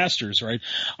played the casters, right?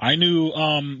 I knew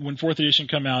when 4th edition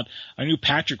came out, I knew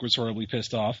Patrick was horribly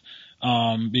pissed off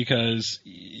because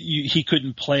he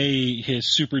couldn't play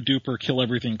his super duper kill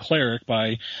everything cleric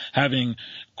by having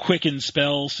quicken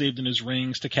spells saved in his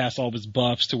rings to cast all of his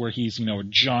buffs to where he's, a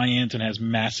giant and has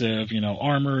massive,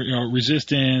 armor,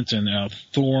 resistance and a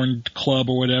thorn club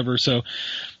or whatever. So,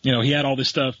 he had all this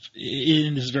stuff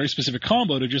in this very specific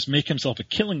combo to just make himself a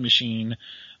killing machine,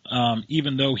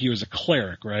 even though he was a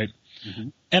cleric, right? Mm-hmm.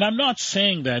 And I'm not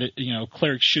saying that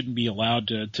clerics shouldn't be allowed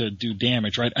to do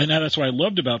damage, right? And that's what I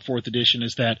loved about 4th edition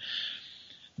is that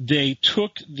they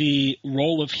took the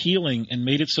role of healing and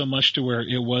made it so much to where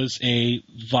it was a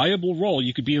viable role.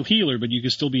 You could be a healer, but you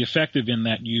could still be effective in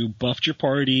that you buffed your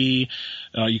party,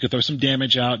 you could throw some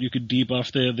damage out, you could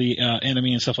debuff the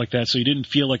enemy and stuff like that, so you didn't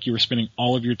feel like you were spending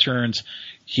all of your turns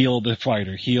heal the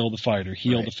fighter, heal the fighter,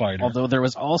 heal right. the fighter. Although there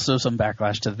was also some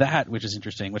backlash to that, which is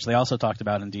interesting, which they also talked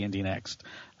about in D&D Next,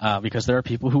 because there are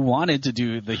people who wanted to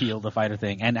do the heal the fighter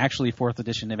thing, and actually 4th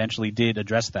edition eventually did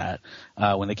address that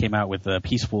when they came out with the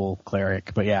peaceful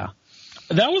cleric, but yeah.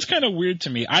 That was kind of weird to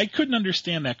me. I couldn't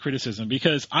understand that criticism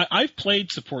because I've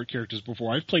played support characters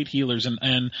before. I've played healers,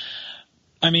 and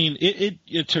I mean,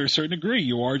 it to a certain degree,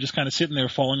 you are just kind of sitting there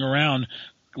falling around,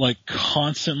 like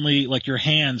constantly, like your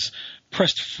hands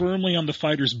pressed firmly on the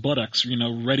fighter's buttocks,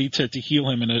 ready to heal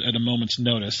him at a moment's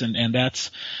notice, and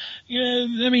that's,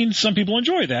 I mean, some people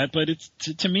enjoy that, but it's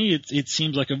to me, it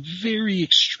seems like a very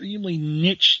extremely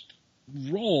niche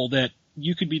role that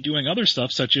you could be doing other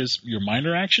stuff such as your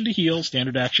minor action to heal,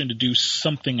 standard action to do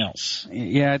something else.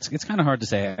 Yeah, it's kind of hard to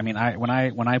say. I mean, when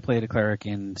I played a cleric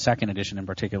in 2nd edition in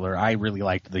particular, I really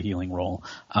liked the healing role.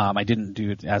 I didn't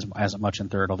do it as much in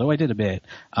 3rd, although I did a bit.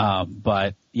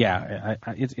 But yeah,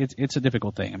 it's a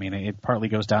difficult thing. I mean, it partly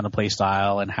goes down to play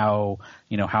style and how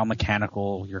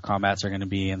mechanical your combats are going to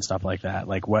be and stuff like that.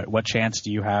 Like what chance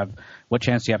do you have? What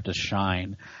chance do you have to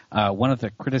shine? One of the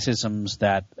criticisms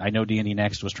that I know D&D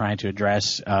Next was trying to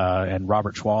address, and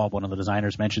Robert Schwab, one of the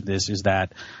designers, mentioned this, is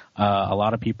that a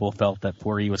lot of people felt that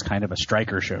 4E was kind of a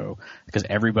striker show because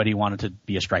everybody wanted to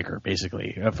be a striker,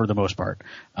 basically, for the most part.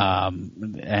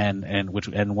 And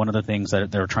one of the things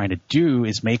that they're trying to do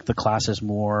is make the classes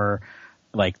more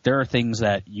like there are things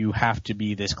that you have to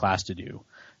be this class to do,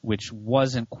 which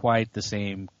wasn't quite the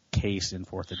same case in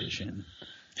 4th edition.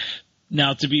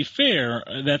 Now, to be fair,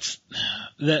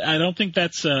 I don't think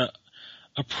that's a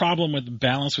problem with the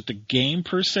balance with the game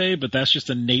per se, but that's just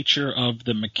the nature of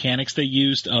the mechanics they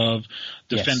used of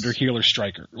defender, yes. Healer,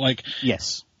 striker. Like,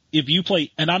 yes. If you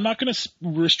play, and I'm not going to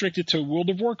restrict it to World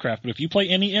of Warcraft, but if you play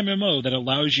any MMO that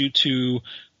allows you to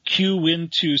queue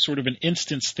into sort of an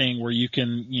instance thing where you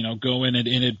can, go in and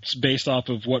it's based off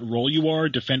of what role you are,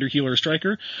 defender, healer,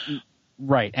 striker.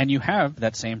 Right, and you have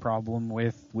that same problem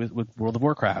with World of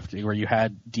Warcraft, where you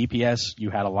had DPS,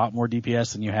 you had a lot more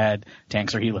DPS than you had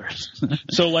tanks or healers.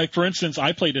 So, like, for instance,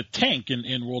 I played a tank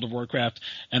in World of Warcraft,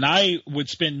 and I would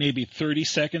spend maybe 30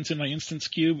 seconds in my instance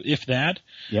queue, if that.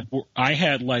 Yep. I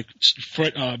had, like,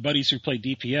 buddies who played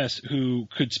DPS who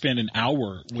could spend an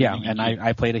hour. Yeah, and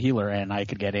I played a healer, and I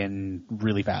could get in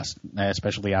really fast,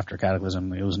 especially after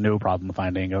Cataclysm. It was no problem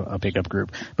finding a pickup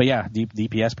group. But yeah,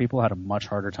 DPS people had a much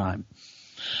harder time.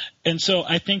 And so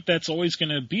I think that's always going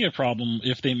to be a problem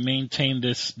if they maintain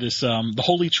this the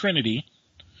Holy Trinity,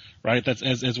 right? That's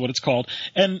as what it's called.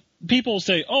 And people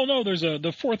say, "Oh no, there's the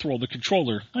 4th role, the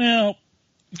controller." Well,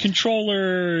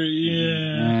 controller,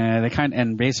 yeah.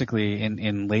 And basically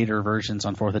in later versions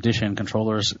on 4th edition,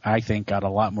 controllers I think got a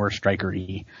lot more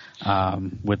strikery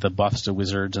with the buffs to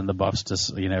wizards and the buffs to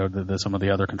some of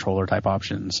the other controller type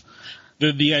options.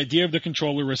 The idea of the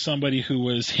controller was somebody who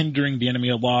was hindering the enemy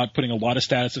a lot, putting a lot of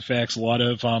status effects, a lot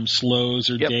of slows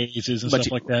or dazes and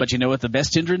stuff like that. But you know what the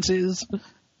best hindrance is?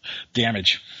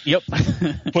 Damage. Yep.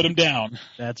 Put them down.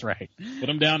 That's right. Put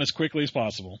them down as quickly as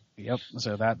possible. Yep.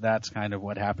 So that's kind of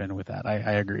what happened with that.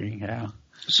 I agree. Yeah.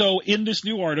 So in this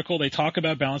new article, they talk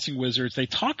about balancing wizards. They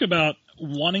talk about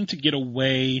wanting to get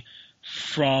away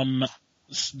from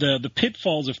the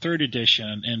pitfalls of 3rd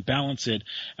edition and balance it.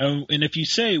 And if you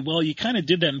say, well, you kind of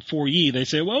did that in 4E, they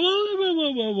say, well,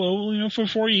 for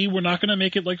 4E, we're not going to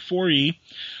make it like 4E.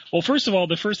 Well, first of all,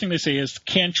 the first thing they say is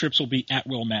cantrips will be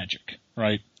at-will magic,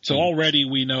 right? So already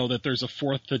we know that there's a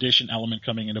 4th edition element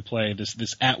coming into play,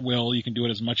 this at-will, you can do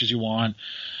it as much as you want.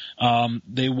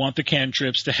 They want the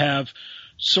cantrips to have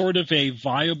sort of a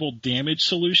viable damage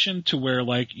solution to where,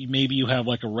 like, maybe you have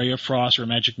like a Ray of Frost or a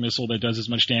magic missile that does as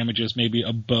much damage as maybe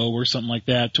a bow or something like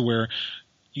that, to where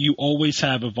you always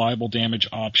have a viable damage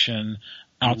option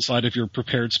outside of your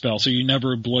prepared spell. So you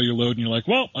never blow your load and you're like,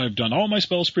 well, I've done all my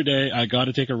spells per day. I got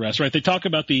to take a rest, right? They talk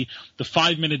about the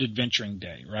 5-minute adventuring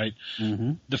day, right?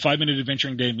 Mm-hmm. The 5-minute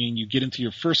adventuring day mean you get into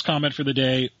your first combat for the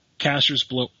day, casters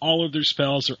blow all of their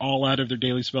spells, they're all out of their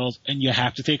daily spells, and you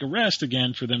have to take a rest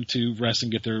again for them to rest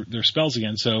and get their spells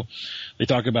again. So they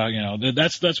talk about,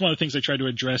 that's one of the things they try to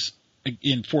address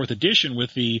in 4th edition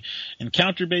with the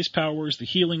encounter-based powers, the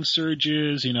healing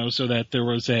surges, so that there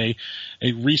was a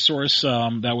resource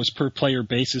that was per player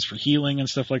basis for healing and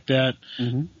stuff like that.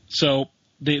 Mm-hmm. So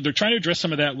they're trying to address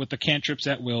some of that with the cantrips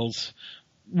at wills.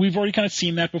 We've already kind of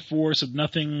seen that before, so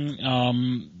nothing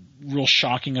real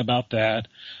shocking about that.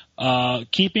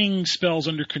 Keeping spells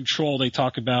under control, they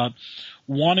talk about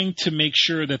wanting to make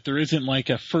sure that there isn't like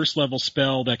a first level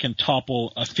spell that can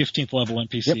topple a 15th level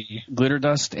NPC. Yep. Glitter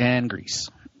Dust and Grease.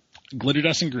 Glitter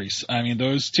Dust and Grease. I mean,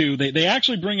 those two, they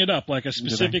actually bring it up like a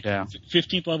specific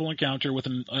 15th level encounter with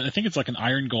I think it's like an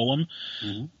Iron Golem.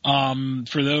 Mm-hmm.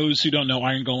 For those who don't know,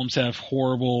 Iron Golems have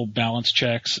horrible balance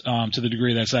checks to the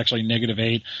degree that's actually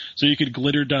 -8. So you could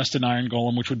Glitter Dust an Iron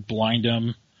Golem, which would blind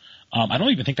him. I don't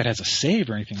even think that has a save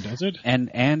or anything, does it?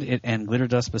 And Glitter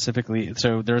Dust specifically.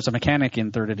 So there's a mechanic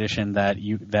in 3rd edition that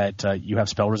you have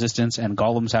spell resistance, and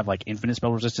golems have like infinite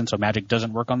spell resistance, so magic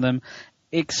doesn't work on them,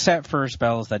 except for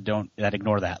spells that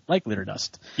ignore that, like Glitter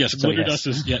Dust. Yes, Glitter Dust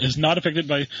is not affected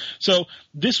by. So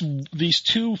these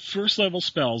 2 first level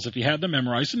spells, if you had them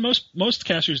memorized, and most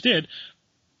casters did,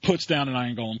 puts down an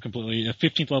Iron Golem completely. A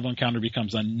 15th level encounter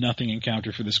becomes a nothing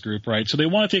encounter for this group, right? So they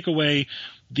want to take away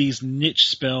these niche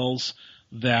spells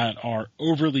that are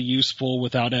overly useful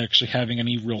without actually having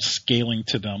any real scaling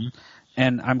to them.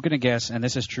 And I'm going to guess, and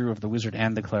this is true of the Wizard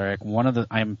and the Cleric,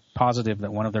 I'm positive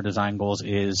that one of their design goals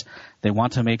is they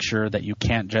want to make sure that you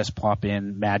can't just plop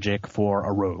in magic for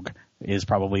a rogue. Is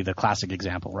probably the classic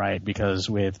example, right? Because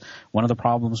with one of the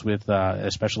problems with,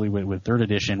 especially with 3rd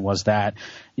edition, was that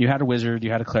you had a wizard, you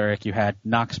had a cleric, you had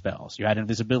knock spells, you had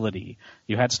invisibility,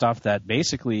 you had stuff that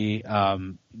basically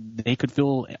they could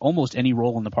fill almost any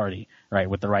role in the party, right,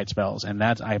 with the right spells, and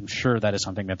I'm sure that is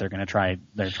something that they're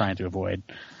trying to avoid.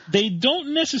 They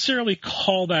don't necessarily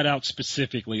call that out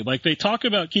specifically. Like they talk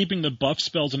about keeping the buff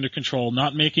spells under control,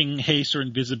 not making haste or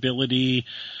invisibility.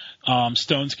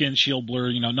 Stone Skin, Shield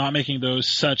Blur, not making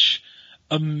those such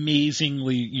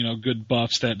amazingly, good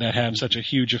buffs that have such a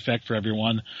huge effect for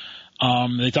everyone.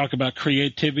 They talk about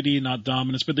creativity, not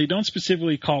dominance, but they don't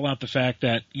specifically call out the fact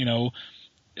that,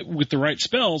 with the right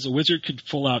spells, a wizard could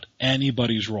pull out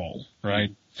anybody's role,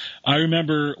 right? I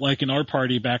remember, like in our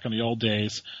party back in the old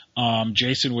days,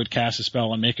 Jason would cast a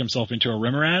spell and make himself into a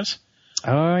Remoraz.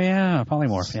 Oh yeah,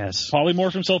 polymorph. Yes,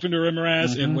 polymorph himself into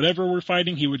Remoraz, and whatever we're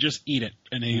fighting, he would just eat it,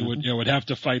 and he would have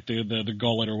to fight the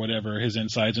gullet or whatever, his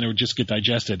insides, and it would just get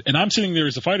digested. And I'm sitting there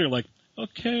as a fighter, like,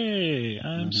 okay,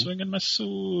 I'm swinging my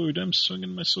sword.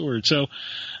 So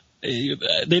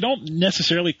they don't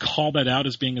necessarily call that out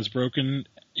as being as broken,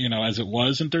 as it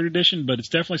was in 3rd edition, but it's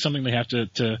definitely something they have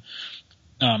to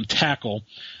tackle.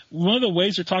 One of the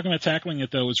ways they're talking about tackling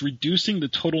it, though, is reducing the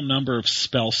total number of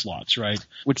spell slots, right?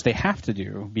 Which they have to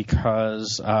do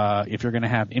because if you're going to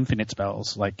have infinite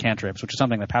spells like cantrips, which is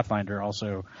something that Pathfinder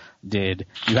also did,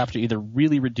 you have to either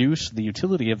really reduce the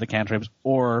utility of the cantrips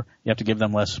or you have to give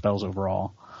them less spells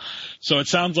overall. So it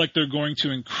sounds like they're going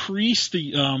to increase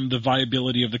the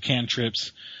viability of the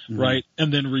cantrips, right,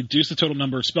 and then reduce the total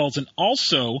number of spells, and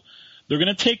also they're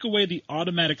going to take away the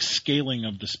automatic scaling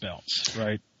of the spells,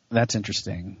 right? That's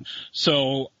interesting.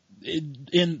 So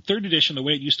in 3rd edition, the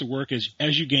way it used to work is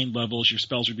as you gained levels, your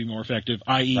spells would be more effective,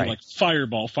 i.e. like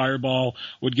Fireball. Fireball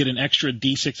would get an extra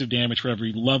d6 of damage for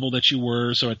every level that you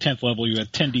were, so at 10th level you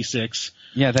had 10d6.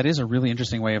 Yeah, that is a really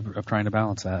interesting way of trying to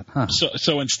balance that. Huh.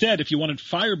 So instead, if you wanted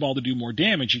Fireball to do more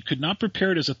damage, you could not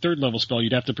prepare it as a 3rd level spell.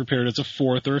 You'd have to prepare it as a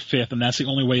 4th or a 5th, and that's the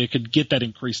only way it could get that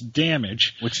increased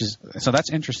damage. So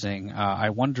that's interesting.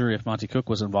 I wonder if Monty Cook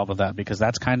was involved with that, because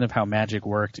that's kind of how Magic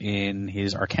worked in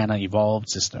his Arcana Evolved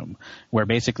system, where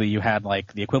basically you had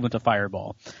like the equivalent of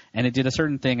Fireball, and it did a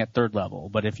certain thing at 3rd level,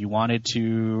 but if you wanted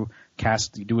to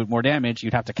do it more damage,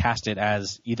 you'd have to cast it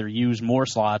as either use more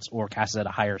slots or cast it at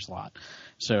a higher slot.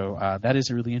 So that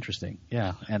is really interesting.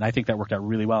 Yeah, and I think that worked out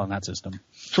really well in that system.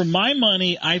 For my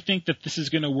money, I think that this is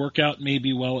going to work out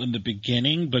maybe well in the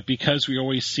beginning, but because we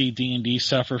always see D&D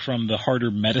suffer from the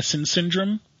harder medicine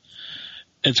syndrome,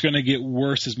 it's going to get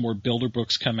worse as more builder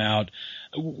books come out.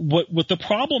 What the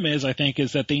problem is, I think,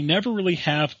 is that they never really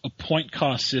have a point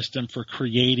cost system for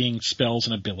creating spells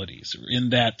and abilities,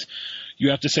 in that you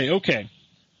have to say, okay,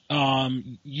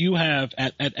 you have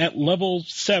at level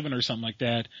 7 or something like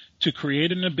that, to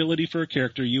create an ability for a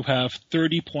character, you have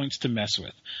 30 points to mess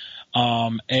with.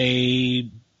 A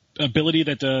ability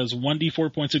that does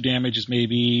 1d4 points of damage is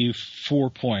maybe 4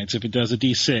 points. If it does a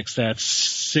d6,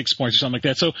 that's 6 points or something like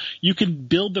that. So you can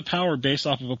build the power based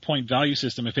off of a point value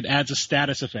system. If it adds a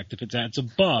status effect, if it adds a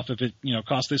buff, if it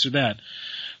costs this or that,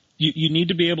 you need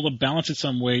to be able to balance it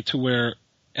some way to where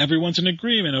everyone's in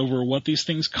agreement over what these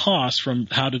things cost from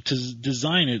how to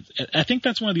design it. I think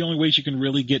that's one of the only ways you can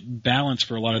really get balance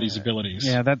for a lot of these abilities.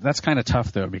 Yeah, that's kind of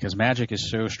tough though, because Magic is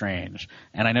so strange.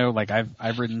 And I know, like,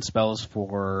 I've written spells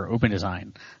for Open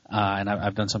Design, and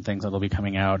I've done some things that'll be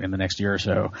coming out in the next year or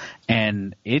so.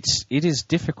 And it is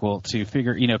difficult to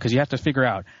figure, because you have to figure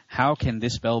out how can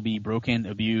this spell be broken,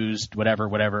 abused, whatever.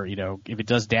 If it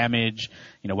does damage,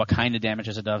 what kind of damage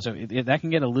does it do? So that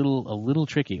can get a little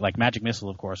tricky. Like Magic Missile,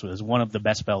 of course, was one of the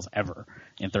best spells ever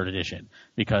in 3rd edition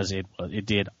because it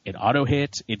auto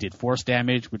hit, it did force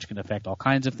damage, which can affect all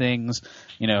kinds of things.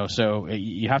 So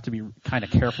you have to be kind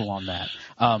of careful on that.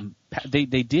 They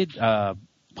did.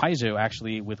 Paizo,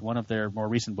 actually, with one of their more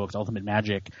recent books, Ultimate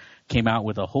Magic, came out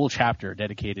with a whole chapter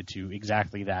dedicated to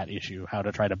exactly that issue, how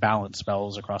to try to balance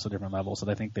spells across the different levels, that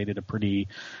I think they did a pretty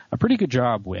good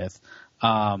job with.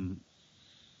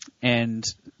 And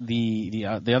the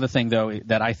other thing, though,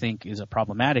 that I think is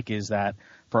problematic is that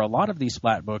for a lot of these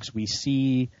Splat books, we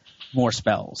see more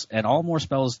spells, and all more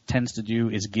spells tends to do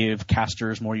is give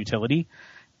casters more utility.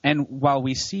 And while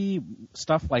we see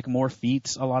stuff like more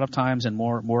feats a lot of times and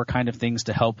more kind of things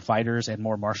to help fighters and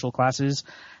more martial classes,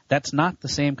 that's not the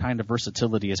same kind of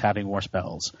versatility as having more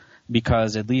spells.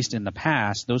 Because at least in the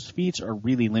past, those feats are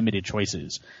really limited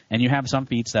choices. And you have some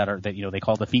feats that they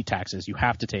call the feat taxes. You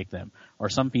have to take them. Or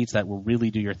some feats that will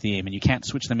really do your theme, and you can't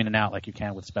switch them in and out like you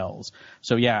can with spells.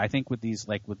 So yeah, I think with these,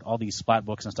 like with all these Splat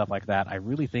books and stuff like that, I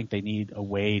really think they need a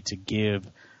way to give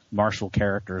martial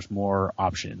characters more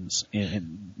options,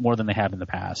 in more than they have in the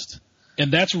past. And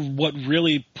that's what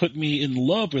really put me in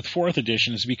love with 4th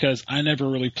edition, is because I never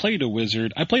really played a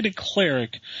wizard. I played a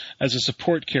cleric as a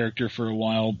support character for a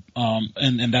while,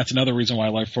 and that's another reason why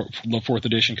I love 4th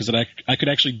edition, because I could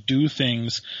actually do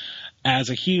things as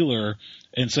a healer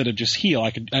instead of just heal.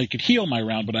 I could heal my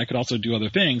round, but I could also do other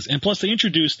things. And plus, they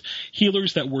introduced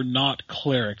healers that were not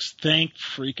clerics. Thank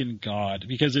freaking God,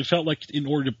 because it felt like in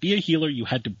order to be a healer, you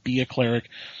had to be a cleric.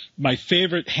 My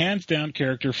favorite, hands down,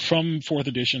 character from 4th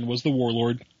edition was the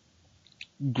Warlord.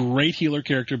 Great healer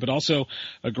character, but also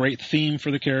a great theme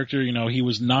for the character. He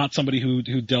was not somebody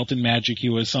who dealt in magic. He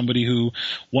was somebody who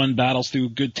won battles through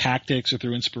good tactics or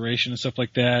through inspiration and stuff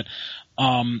like that.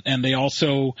 And they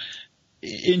also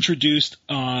introduced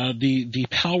the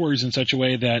powers in such a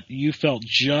way that you felt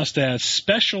just as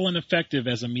special and effective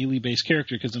as a melee-based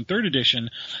character, because in 3rd edition,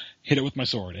 hit it with my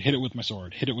sword, hit it with my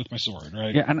sword, hit it with my sword,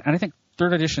 right? Yeah, and I think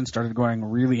 3rd edition started going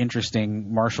really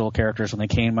interesting martial characters when they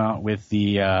came out with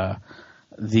the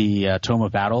Tome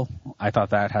of Battle. I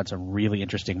thought that had some really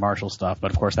interesting martial stuff,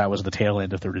 but of course that was the tail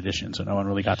end of 3rd edition, so no one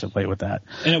really got to play with that.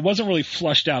 And it wasn't really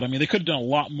flushed out. I mean, they could have done a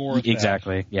lot more of that.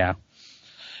 Exactly, yeah.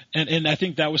 And I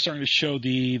think that was starting to show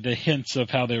the hints of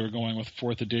how they were going with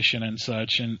 4th edition and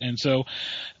such. And so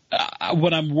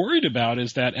what I'm worried about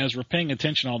is that as we're paying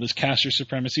attention to all this caster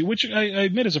supremacy, which I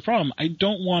admit is a problem, I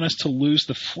don't want us to lose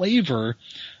the flavor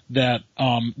that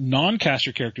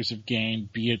non-caster characters have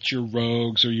gained, be it your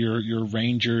rogues or your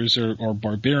rangers or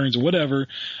barbarians or whatever.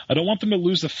 I don't want them to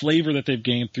lose the flavor that they've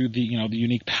gained through the the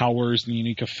unique powers and the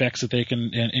unique effects that they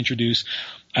can introduce.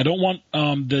 I don't want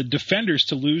the defenders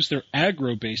to lose their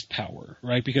aggro-based power,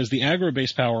 right? Because the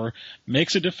aggro-based power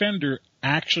makes a defender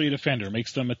actually a defender,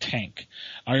 makes them a tank.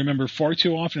 I remember far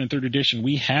too often in 3rd edition,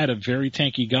 we had a very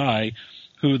tanky guy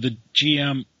who the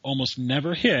GM almost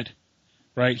never hit.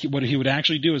 Right, what he would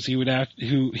actually do is he would have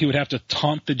to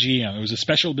taunt the GM. It was a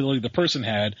special ability the person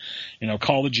had,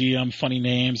 call the GM funny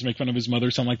names, make fun of his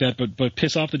mother, something like that, but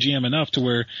piss off the GM enough to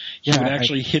where he would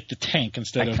actually hit the tank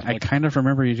instead of. I kind of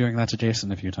remember you doing that to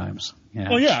Jason a few times.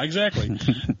 Yeah. Well, yeah, exactly.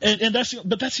 and that's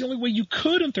the only way you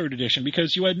could in 3rd edition,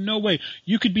 because you had no way.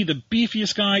 You could be the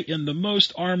beefiest guy in the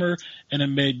most armor, and it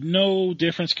made no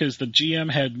difference because the GM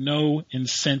had no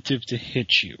incentive to hit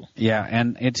you. Yeah,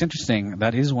 and it's interesting.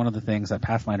 That is one of the things that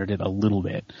Pathfinder did a little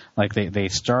bit. Like they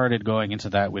started going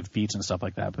into that with feats and stuff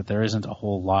like that, but there isn't a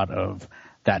whole lot of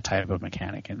that type of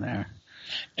mechanic in there.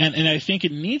 And I think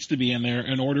it needs to be in there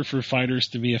in order for fighters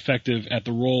to be effective at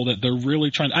the role that they're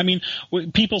really trying. I mean,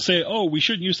 people say, "Oh, we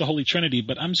shouldn't use the Holy Trinity,"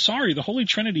 but I'm sorry, the Holy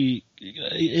Trinity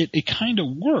it kind of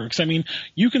works. I mean,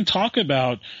 you can talk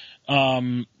about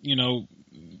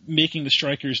making the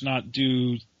strikers not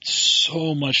do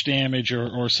so much damage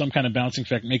or some kind of bouncing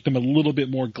effect, make them a little bit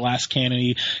more glass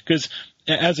cannony, because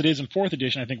as it is in 4th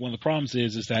edition, I think one of the problems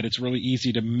is that it's really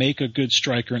easy to make a good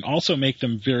striker and also make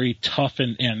them very tough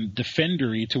and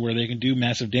defendery to where they can do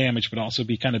massive damage but also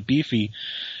be kind of beefy.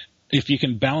 If you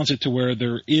can balance it to where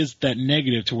there is that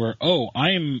negative to where,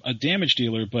 I am a damage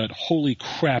dealer, but holy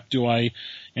crap, do I,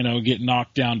 get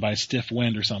knocked down by a stiff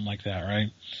wind or something like that,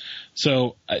 right?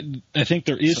 So I think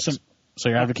there is some. So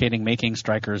you're advocating making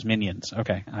strikers minions.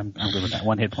 Okay, I'm good with that.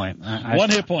 1 hit point. One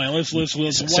hit point. Let's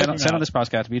set on this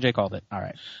podcast. BJ called it. All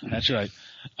right. That's right.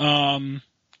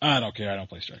 I don't care. I don't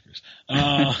play strikers.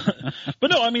 But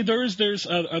no, I mean, there's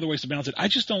other ways to balance it. I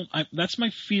just don't. That's my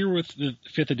fear with the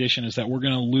 5th edition is that we're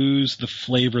going to lose the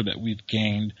flavor that we've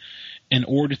gained in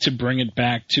order to bring it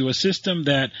back to a system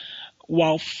that,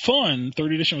 while fun,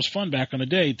 3rd edition was fun back on the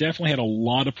day, definitely had a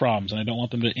lot of problems, and I don't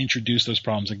want them to introduce those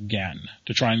problems again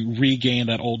to try and regain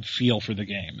that old feel for the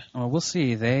game. Well, we'll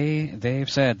see. They've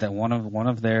said that one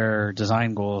of their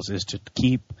design goals is to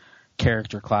keep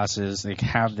character classes. They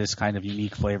have this kind of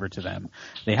unique flavor to them.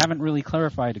 They haven't really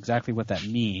clarified exactly what that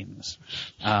means,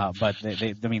 but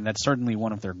I mean that's certainly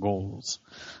one of their goals.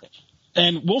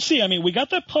 And we'll see. I mean, we got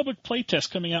that public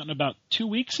playtest coming out in about 2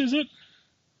 weeks, is it?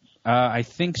 I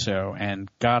think so, and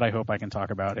God, I hope I can talk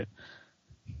about it.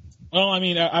 Well, I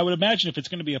mean, I would imagine if it's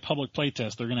going to be a public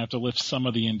playtest, they're going to have to lift some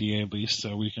of the NDA at least,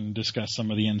 so we can discuss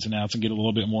some of the ins and outs and get a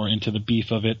little bit more into the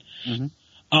beef of it.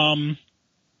 Mm-hmm.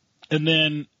 And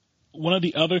then one of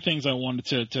the other things I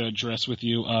wanted to address with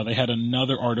you, they had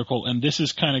another article, and this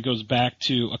is kind of goes back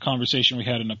to a conversation we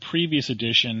had in a previous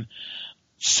edition,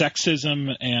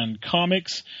 sexism and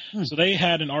comics. So they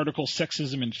had an article,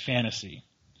 Sexism in Fantasy.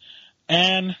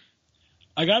 And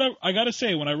I gotta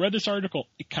say, when I read this article,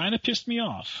 it kind of pissed me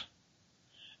off.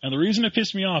 And the reason it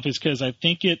pissed me off is because I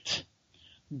think it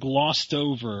glossed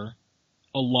over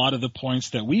a lot of the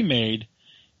points that we made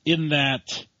in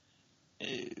that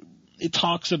it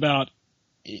talks about,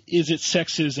 is it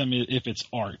sexism if it's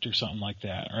art or something like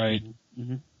that, right?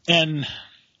 Mm-hmm. And,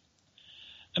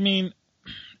 I mean,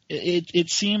 it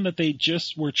seemed that they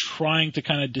just were trying to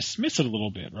kind of dismiss it a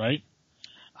little bit, right?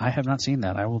 I have not seen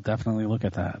that. I will definitely look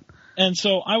at that. And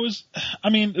so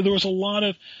there was a lot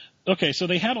of, okay, so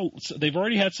they've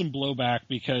already had some blowback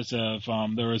because of,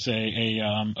 there was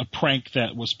a prank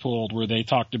that was pulled where they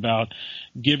talked about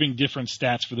giving different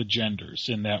stats for the genders,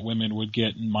 and that women would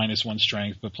get -1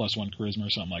 strength but +1 charisma or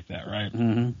something like that, right?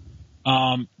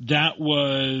 Mm-hmm. That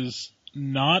was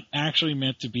not actually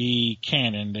meant to be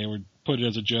canon. They would put it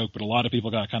as a joke, but a lot of people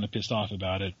got kind of pissed off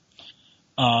about it.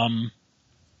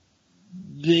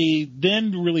 They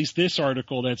then released this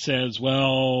article that says,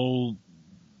 well,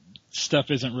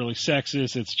 stuff isn't really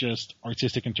sexist, it's just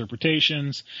artistic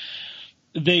interpretations.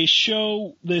 They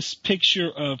show this picture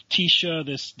of Tisha,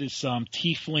 this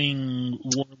tiefling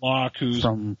warlock who's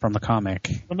from the comic.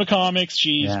 From the comics,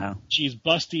 she's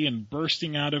busty and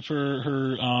bursting out of her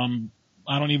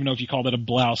I don't even know if you call that a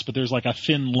blouse, but there's like a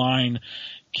thin line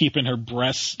keeping her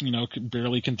breasts,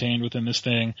 barely contained within this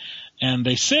thing. And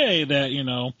they say that,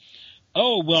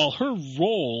 oh, well, her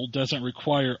role doesn't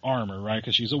require armor, right?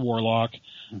 Because she's a warlock.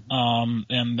 Mm-hmm.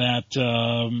 And that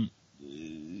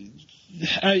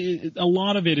a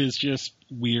lot of it is just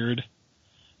weird.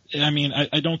 I mean,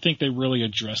 I don't think they really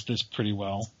addressed this pretty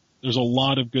well. There's a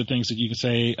lot of good things that you can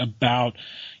say about,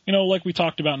 like we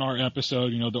talked about in our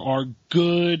episode, there are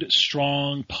good,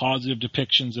 strong, positive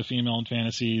depictions of female in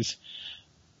fantasies.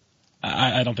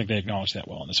 I don't think they acknowledged that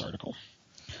well in this article.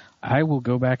 I will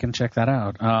go back and check that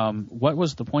out. What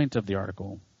was the point of the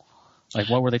article? Like,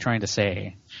 what were they trying to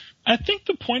say? I think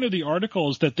the point of the article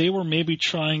is that they were maybe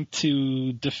trying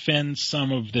to defend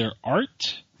some of their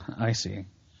art. I see.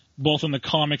 Both in the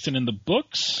comics and in the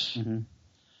books. Mm-hmm.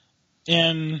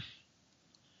 And,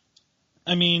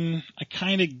 I mean, I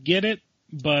kind of get it,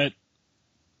 but,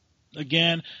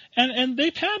 again, and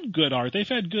they've had good art. They've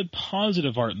had good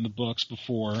positive art in the books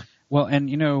before. Well, and,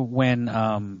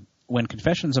 when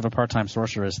Confessions of a Part-Time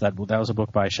Sorceress, that was a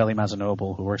book by Shelley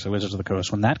Mazzanoble, who works at Wizards of the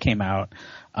Coast, when that came out,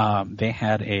 they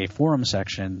had a forum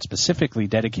section specifically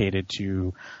dedicated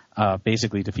to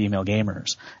basically to female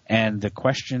gamers. And the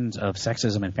questions of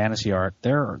sexism in fantasy art,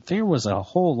 there was a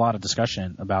whole lot of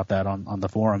discussion about that on the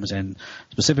forums, and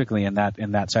specifically in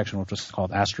that section, which was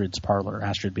called Astrid's Parlor,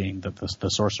 Astrid being the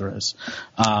sorceress.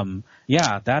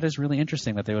 Yeah, that is really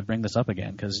interesting that they would bring this up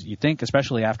again, because you think,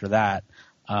 especially after that,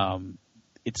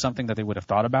 it's something that they would have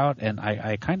thought about, and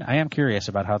I am curious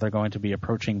about how they're going to be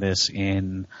approaching this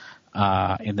in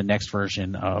the next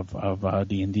version of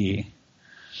D&D.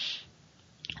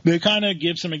 They kind of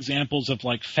give some examples of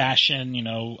like fashion,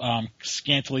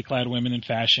 scantily clad women in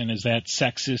fashion. Is that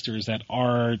sexist or is that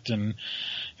art? And,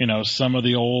 some of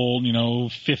the old,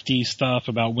 50s stuff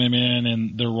about women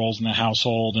and their roles in the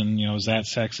household. And, is that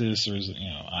sexist or is it,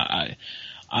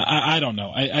 I don't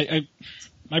know.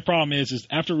 My problem is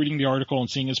after reading the article and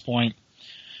seeing his point,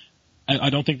 I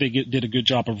don't think they did a good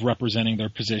job of representing their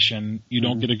position. You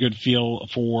don't get a good feel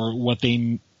for what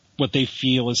they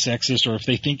feel is sexist, or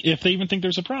if they even think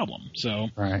there's a problem. So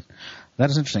right, that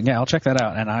is interesting. Yeah, I'll check that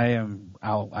out, and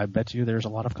I bet you there's a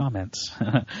lot of comments.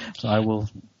 So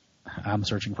I'm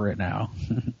searching for it now.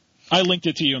 I linked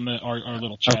it to you in our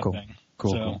little chat thing.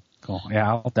 Cool. Yeah,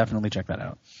 I'll definitely check that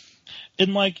out.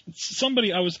 And like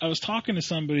somebody, I was talking to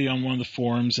somebody on one of the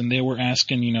forums, and they were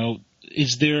asking,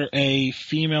 is there a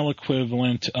female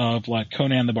equivalent of like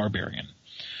Conan the Barbarian?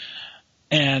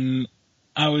 And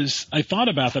I thought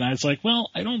about that, and I was like,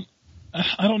 well, I don't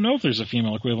know if there's a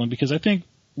female equivalent, because I think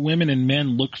women and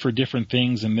men look for different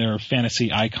things in their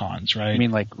fantasy icons, right? You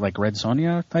mean like Red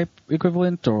Sonja type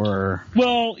equivalent, or?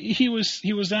 Well, he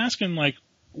was asking like,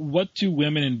 what do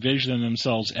women envision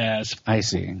themselves as? I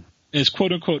see. As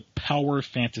quote unquote power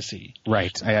fantasy.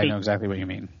 Right. I know exactly what you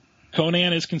mean.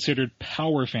 Conan is considered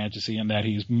power fantasy in that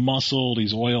he's muscled,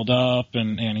 he's oiled up,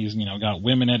 and he's got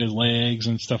women at his legs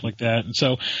and stuff like that. And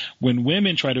so when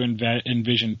women try to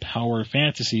envision power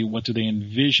fantasy, what do they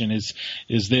envision?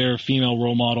 Is their female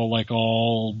role model like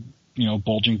all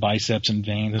bulging biceps and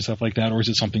veins and stuff like that, or is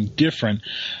it something different?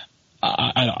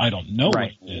 I don't know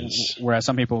right. what it is. Whereas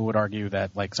some people would argue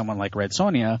that like someone like Red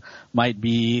Sonja might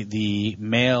be the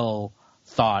male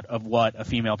thought of what a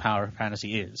female power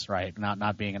fantasy is, right?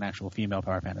 Not being an actual female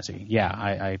power fantasy. Yeah,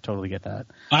 I totally get that.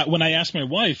 When I asked my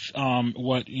wife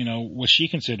what she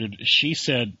considered, she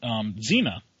said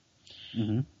Xena.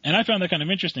 Mm-hmm. And I found that kind of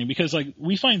interesting because like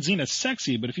we find Xena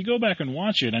sexy, but if you go back and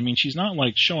watch it, I mean, she's not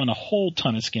like showing a whole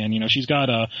ton of skin. She's got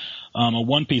a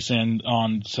one piece end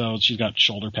on, so she's got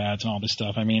shoulder pads and all this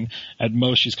stuff. I mean, at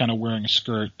most she's kind of wearing a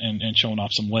skirt and showing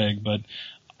off some leg, but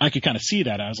I could kind of see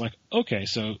that. I was like, okay,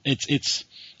 so it's.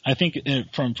 I think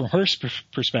from her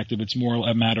perspective, it's more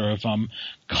a matter of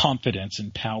confidence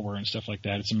and power and stuff like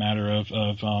that. It's a matter of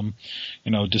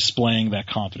displaying that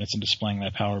confidence and displaying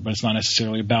that power, but it's not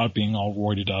necessarily about being all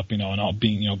roided up, and all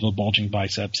being the bulging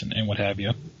biceps and what have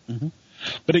you. Mm-hmm.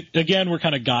 But again, we're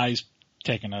kind of guys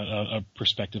taking a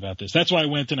perspective at this. That's why I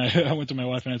went to my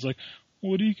wife and I was like,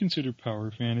 "What do you consider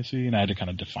power fantasy?" And I had to kind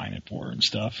of define it for her and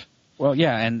stuff. Well,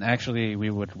 yeah, and actually we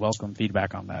would welcome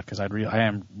feedback on that because I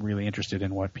am really interested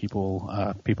in what people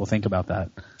think about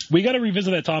that. We got to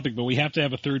revisit that topic, but we have to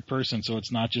have a third person so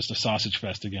it's not just a sausage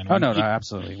fest again. Oh, no,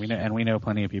 absolutely. We know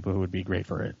plenty of people who would be great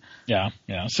for it. Yeah.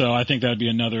 So I think that would be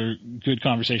another good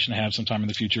conversation to have sometime in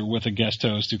the future with a guest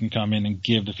host who can come in and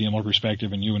give the female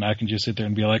perspective, and you and I can just sit there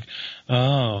and be like,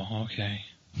 oh, okay.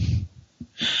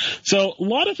 So a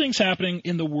lot of things happening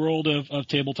in the world of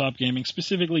tabletop gaming,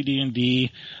 specifically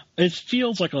D&D. It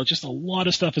feels like just a lot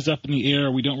of stuff is up in the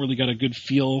air. We don't really got a good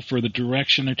feel for the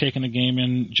direction they're taking the game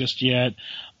in just yet.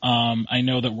 I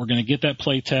know that we're going to get that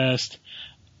play test.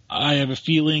 I have a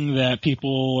feeling that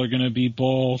people are going to be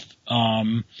both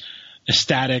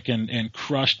ecstatic and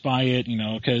crushed by it,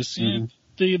 because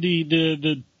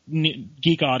the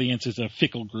geek audience is a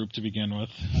fickle group to begin with.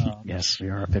 Yes, we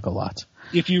are a fickle lot.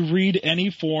 If you read any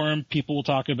forum, people will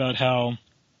talk about how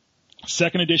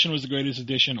 2nd edition was the greatest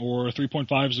edition, or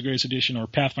 3.5 was the greatest edition, or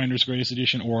Pathfinder was the greatest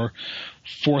edition, or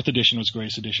 4th edition was the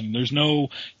greatest edition.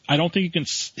 I don't think you can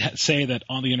say that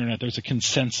on the internet there's a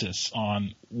consensus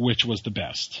on which was the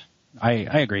best. I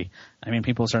agree. I mean,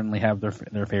 people certainly have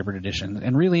their favorite editions,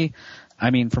 and really,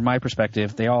 I mean, from my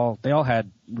perspective, they all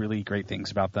had really great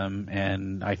things about them,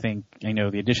 and I think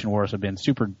the edition wars have been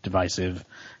super divisive,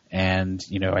 and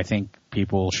I think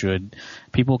people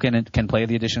can play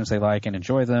the editions they like and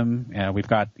enjoy them. We've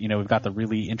got the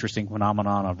really interesting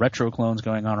phenomenon of retro clones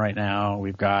going on right now.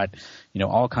 We've got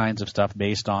all kinds of stuff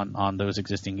based on those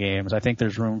existing games. I think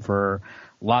there's room for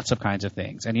lots of kinds of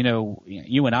things. And,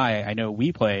 you and I know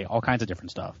we play all kinds of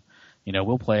different stuff.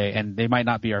 We'll play, and they might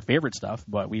not be our favorite stuff,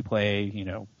 but we play,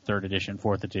 3rd edition,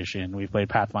 4th edition. We've played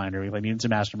Pathfinder. We play Mutants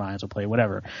and Masterminds. We'll play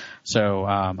whatever. So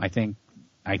I think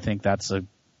that's a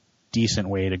decent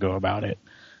way to go about it.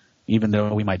 Even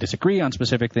though we might disagree on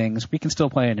specific things, we can still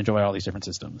play and enjoy all these different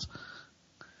systems.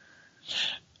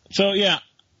 So, yeah.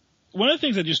 One of the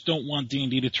things I just don't want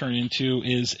D&D to turn into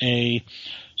is a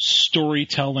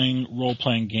storytelling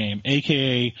role-playing game,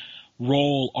 a.k.a.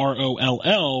 roll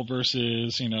ROLL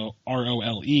versus,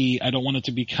 ROLE. I don't want it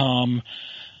to become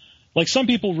like some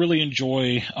people really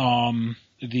enjoy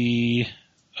the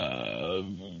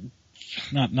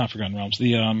not Forgotten Realms,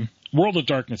 the World of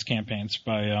Darkness campaigns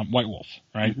by White Wolf,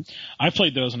 right? Mm-hmm. I've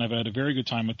played those and I've had a very good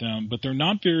time with them, but they're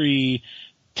not very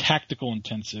tactical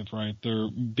intensive, right? They're a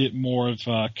bit more of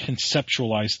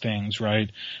conceptualized things,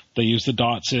 right? They use the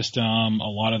dot system. A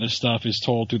lot of the stuff is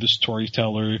told through the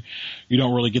storyteller. You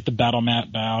don't really get the battle map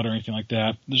out or anything like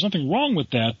that. There's nothing wrong with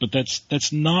that, but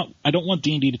that's not. I don't want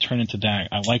D&D to turn into that.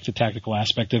 I like the tactical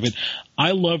aspect of it.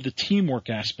 I love the teamwork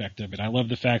aspect of it. I love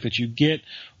the fact that you get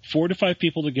 4 to 5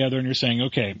 people together and you're saying,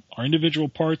 okay, our individual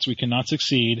parts we cannot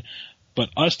succeed, but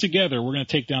us together we're going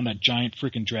to take down that giant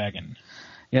freaking dragon.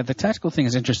 Yeah, the tactical thing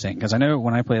is interesting because I know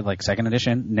when I played like second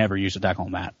edition, never used a tactical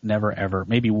mat, never ever,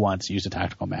 maybe once used a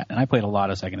tactical mat, and I played a lot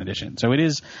of second edition. So it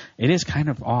is kind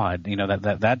of odd, you know,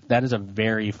 that is a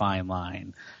very fine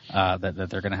line that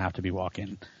they're going to have to be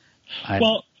walking.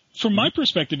 Well, from my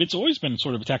perspective, it's always been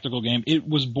sort of a tactical game. It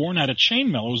was born out of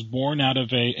Chainmail. It was born out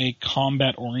of a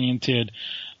combat-oriented,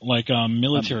 like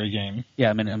military game.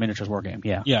 Yeah, a miniatures war game.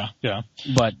 Yeah. Yeah.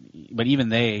 But even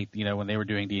they, you know, when they were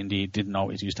doing D&D, didn't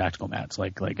always use tactical mats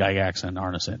like Gygax and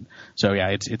Arneson. So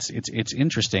yeah, it's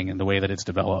interesting in the way that it's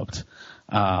developed.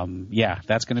 Yeah,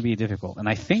 that's going to be difficult, and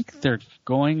I think they're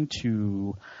going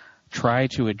to try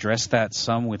to address that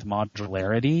some with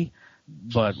modularity.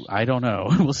 But I don't know.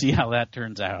 We'll see how that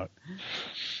turns out.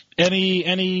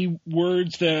 Any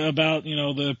words about, you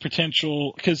know, the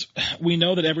potential, because we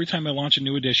know that every time they launch a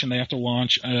new edition, they have to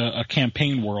launch a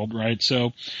campaign world, right?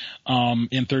 So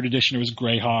in 3rd edition, it was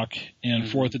Greyhawk. In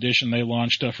 4th edition, they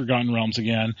launched Forgotten Realms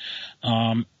again.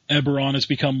 Eberron has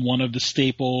become one of the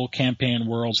staple campaign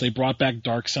worlds. They brought back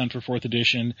Dark Sun for 4th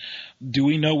edition. Do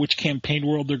we know which campaign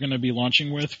world they're going to be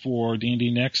launching with for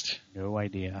D&D Next? No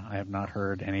idea. I have not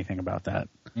heard anything about that.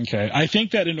 Okay. I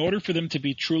think that in order for them to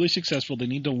be truly successful, they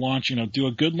need to launch, you know, do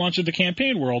a good launch of the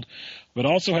campaign world, but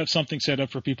also have something set up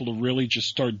for people to really just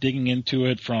start digging into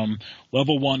it from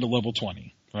level 1 to level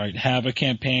 20, right? Have a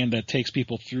campaign that takes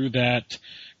people through that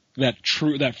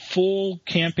full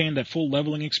campaign, that full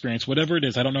leveling experience, whatever it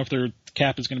is. I don't know if their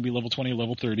cap is going to be level 20 or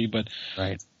level 30, but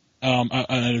right.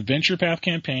 An adventure path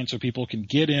campaign so people can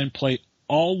get in, play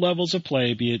all levels of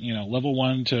play, be it, you know, level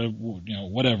 1 to, you know,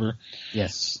 whatever.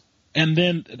 Yes. And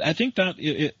then I think that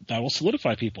that will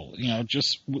solidify people. You know,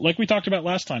 just like we talked about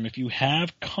last time, if you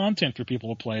have content for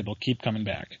people to play, they'll keep coming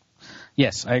back.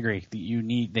 Yes, I agree.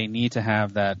 They need to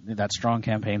have that strong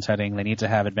campaign setting. They need to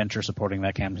have adventure supporting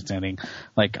that campaign setting.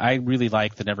 Like, I really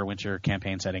like the Neverwinter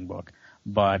campaign setting book,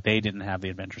 but they didn't have the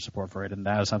adventure support for it, and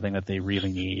that is something that they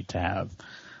really need to have.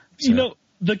 So. You know,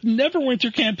 the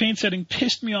Neverwinter campaign setting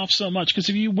pissed me off so much because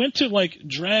if you went to like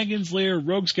Dragon's Lair,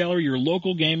 Rogue's Gallery, your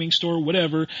local gaming store,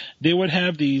 whatever, they would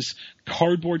have these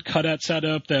cardboard cutouts set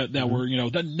up that were, you know,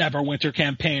 the Neverwinter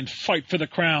campaign, fight for the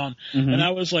crown. Mm-hmm. And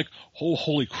I was like, oh,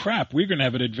 holy crap, we're going to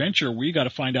have an adventure. We got to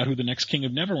find out who the next King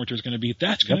of Neverwinter is going to be.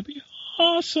 That's going to be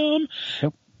awesome.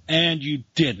 Yep. And you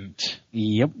didn't.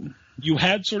 Yep. You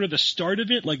had sort of the start of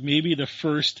it, like maybe the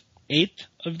first 1/8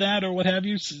 of that or what have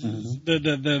you,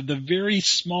 the very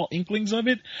small inklings of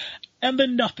it, and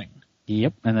then nothing.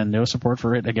 Yep, and then no support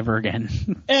for it ever again.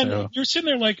 And you're sitting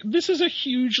there like, this is a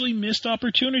hugely missed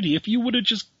opportunity. If you would have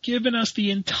just given us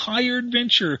the entire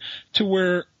adventure to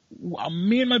where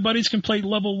me and my buddies can play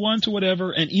level 1 to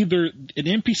whatever, and either an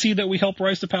NPC that we help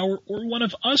rise to power or one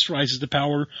of us rises to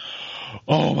power,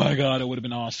 oh my God, it would have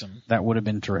been awesome. That would have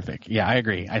been terrific. Yeah, I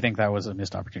agree. I think that was a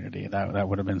missed opportunity. That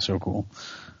would have been so cool.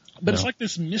 But it's like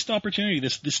this missed opportunity,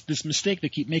 this mistake they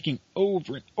keep making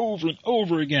over and over and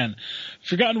over again.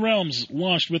 Forgotten Realms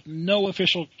launched with no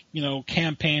official, you know,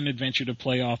 campaign adventure to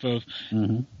play off of.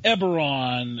 Mm-hmm.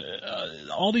 Eberron,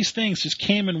 all these things just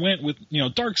came and went with, you know,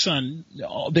 Dark Sun.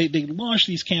 They launched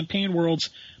these campaign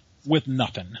worlds with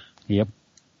nothing. Yep.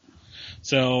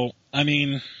 So, I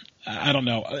mean, I don't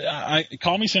know. I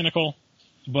call me cynical,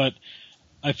 but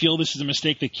I feel this is a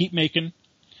mistake they keep making.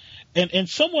 And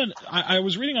someone, I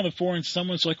was reading on the forums,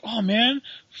 someone's like, oh man,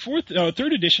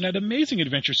 3rd edition had amazing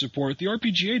adventure support. The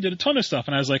RPGA did a ton of stuff.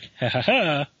 And I was like, ha ha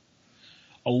ha.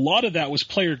 A lot of that was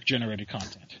player-generated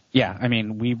content. Yeah, I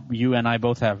mean, you and I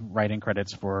both have writing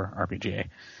credits for RPGA.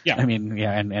 Yeah. I mean,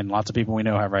 yeah, and lots of people we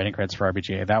know have writing credits for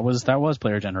RPGA. That was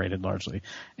player-generated largely.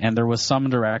 And there was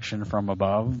some direction from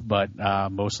above, but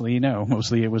mostly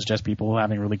it was just people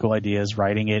having really cool ideas,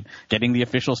 writing it, getting the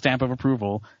official stamp of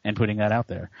approval, and putting that out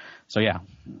there. So, yeah.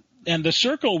 And the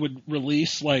Circle would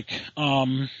release, like,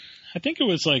 I think it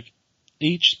was, like,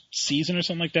 each season or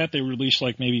something like that, they released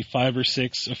like maybe 5 or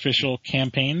 6 official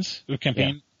campaigns.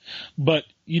 Yeah. But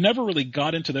you never really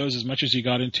got into those as much as you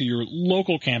got into your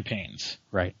local campaigns.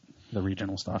 Right. The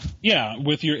regional stuff. Yeah,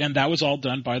 and that was all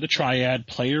done by the Triad,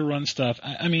 player-run stuff.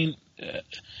 I mean,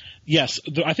 Yes,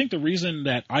 I think the reason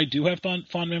that I do have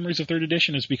fond memories of 3rd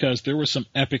edition is because there was some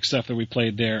epic stuff that we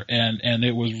played there, and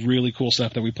it was really cool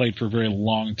stuff that we played for a very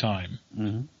long time.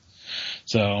 Mm-hmm.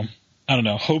 So, I don't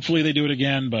know. Hopefully they do it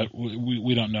again, but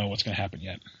we don't know what's going to happen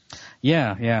yet.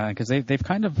 Yeah, because they've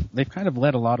kind of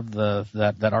let a lot of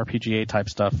that RPGA type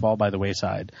stuff fall by the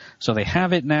wayside. So they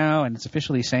have it now, and it's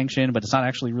officially sanctioned, but it's not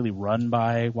actually really run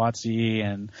by WotC.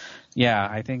 And yeah,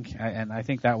 I think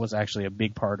that was actually a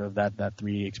big part of that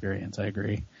 3 experience. I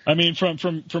agree. I mean,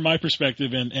 from my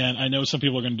perspective, and I know some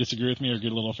people are going to disagree with me or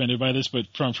get a little offended by this, but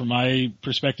from my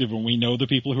perspective, when we know the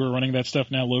people who are running that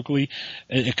stuff now locally,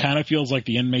 it kind of feels like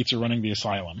the inmates are running the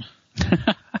asylum.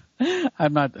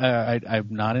 I'm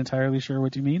not entirely sure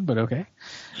what you mean, but okay.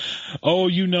 Oh,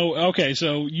 okay,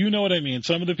 so you know what I mean.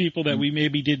 Some of the people that we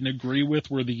maybe didn't agree with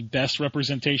were the best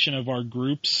representation of our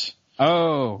groups.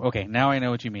 Oh, okay. Now I know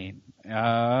what you mean.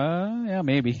 Yeah,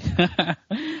 maybe.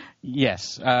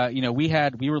 Yes.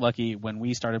 We were lucky when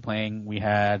we started playing. We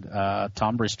had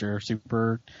Tom Brister,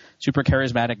 super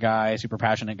charismatic guy, super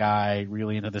passionate guy,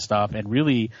 really into this stuff, and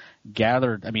really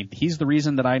gathered. I mean, he's the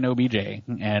reason that I know BJ,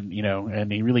 and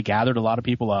he really gathered a lot of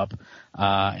people up,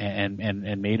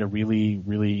 and made a really,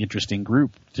 really interesting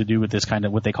group to do with this kind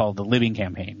of what they call the living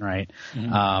campaign, right?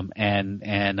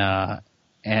 Mm-hmm.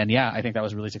 And yeah, I think that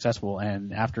was really successful.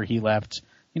 And after he left,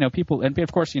 people, and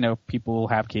of course, people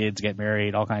have kids, get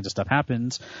married, all kinds of stuff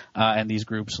happens. And these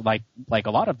groups, like a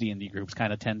lot of D&D groups,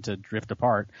 kind of tend to drift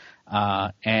apart.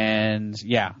 And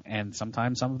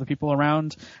sometimes some of the people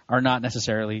around are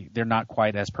they're not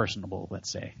quite as personable,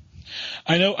 let's say.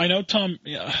 I know Tom,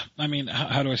 I mean,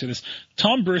 how do I say this?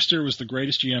 Tom Brister was the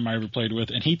greatest GM I ever played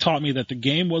with, and he taught me that the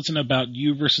game wasn't about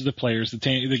you versus the players.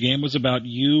 The game was about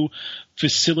you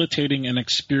facilitating an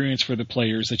experience for the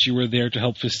players, that you were there to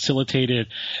help facilitate it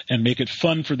and make it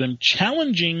fun for them,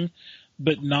 challenging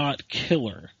but not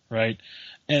killer, right?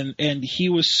 And he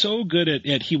was so good at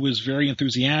it. He was very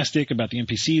enthusiastic about the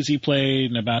NPCs he played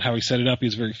and about how he set it up. He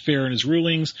was very fair in his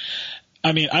rulings.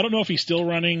 I mean, I don't know if he's still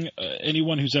running.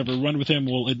 Anyone who's ever run with him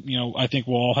will, I think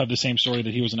we'll all have the same story,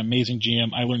 that he was an amazing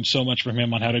GM. I learned so much from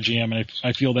him on how to GM, and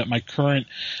I feel that my current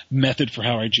method for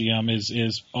how I GM is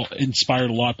inspired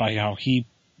a lot by how he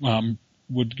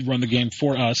would run the game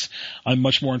for us. I'm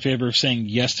much more in favor of saying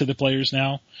yes to the players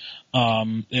now.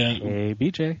 Hey,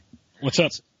 BJ. What's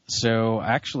up? So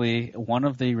actually, one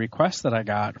of the requests that I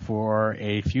got for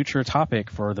a future topic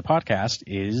for the podcast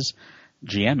is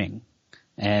GMing.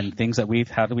 And things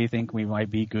how do we think we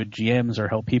might be good GMs or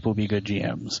help people be good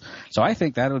GMs? So I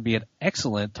think that would be an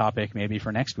excellent topic maybe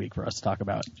for next week for us to talk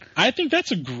about. I think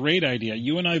that's a great idea.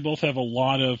 You and I both have a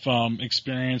lot of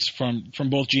experience from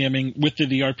both GMing with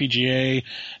the RPGA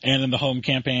and in the home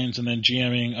campaigns, and then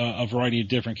GMing a variety of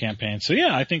different campaigns. So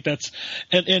yeah, I think that's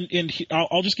and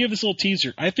I'll just give this little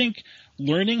teaser. I think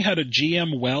learning how to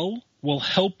GM well will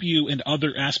help you in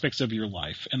other aspects of your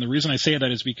life. And the reason I say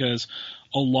that is because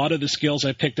a lot of the skills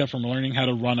I picked up from learning how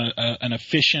to run an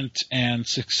efficient and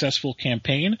successful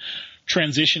campaign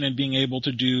transition in being able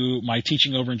to do my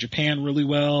teaching over in Japan really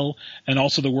well, and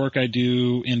also the work I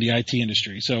do in the IT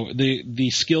industry. So the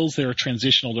skills there are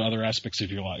transitional to other aspects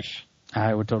of your life.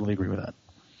 I would totally agree with that.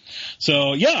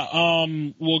 So yeah,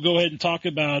 we'll go ahead and talk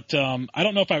about, I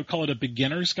don't know if I would call it a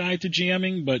beginner's guide to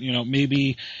GMing, but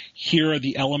maybe here are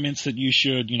the elements that you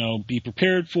should, be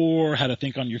prepared for, how to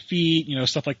think on your feet,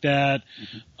 stuff like that.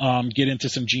 Mm-hmm. Get into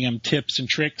some GM tips and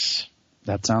tricks.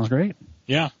 That sounds great.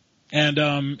 Yeah. And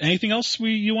anything else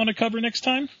you want to cover next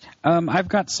time? I've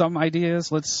got some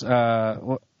ideas. Let's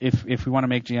if we want to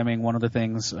make GMing one of the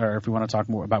things, or if we want to talk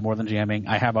about more than GMing,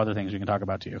 I have other things we can talk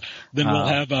about too. Then we'll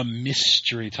have a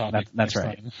mystery topic. That's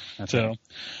right. Time.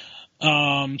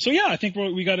 So yeah, I think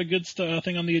we got a good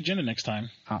thing on the agenda next time.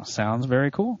 Oh, sounds very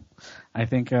cool. I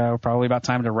think probably about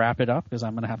time to wrap it up, because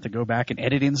I'm going to have to go back and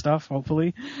edit in stuff,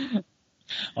 hopefully.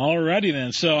 Alrighty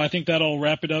then. So I think that'll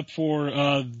wrap it up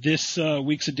for this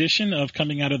week's edition of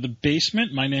Coming Out of the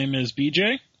Basement. My name is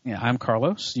BJ. Yeah, I'm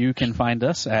Carlos. You can find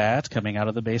us at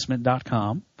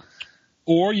comingoutofthebasement.com.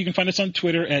 Or you can find us on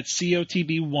Twitter at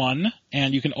COTB1,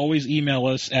 and you can always email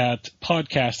us at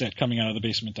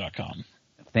podcast@comingoutofthebasement.com.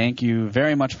 Thank you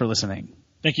very much for listening.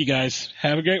 Thank you, guys.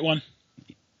 Have a great one.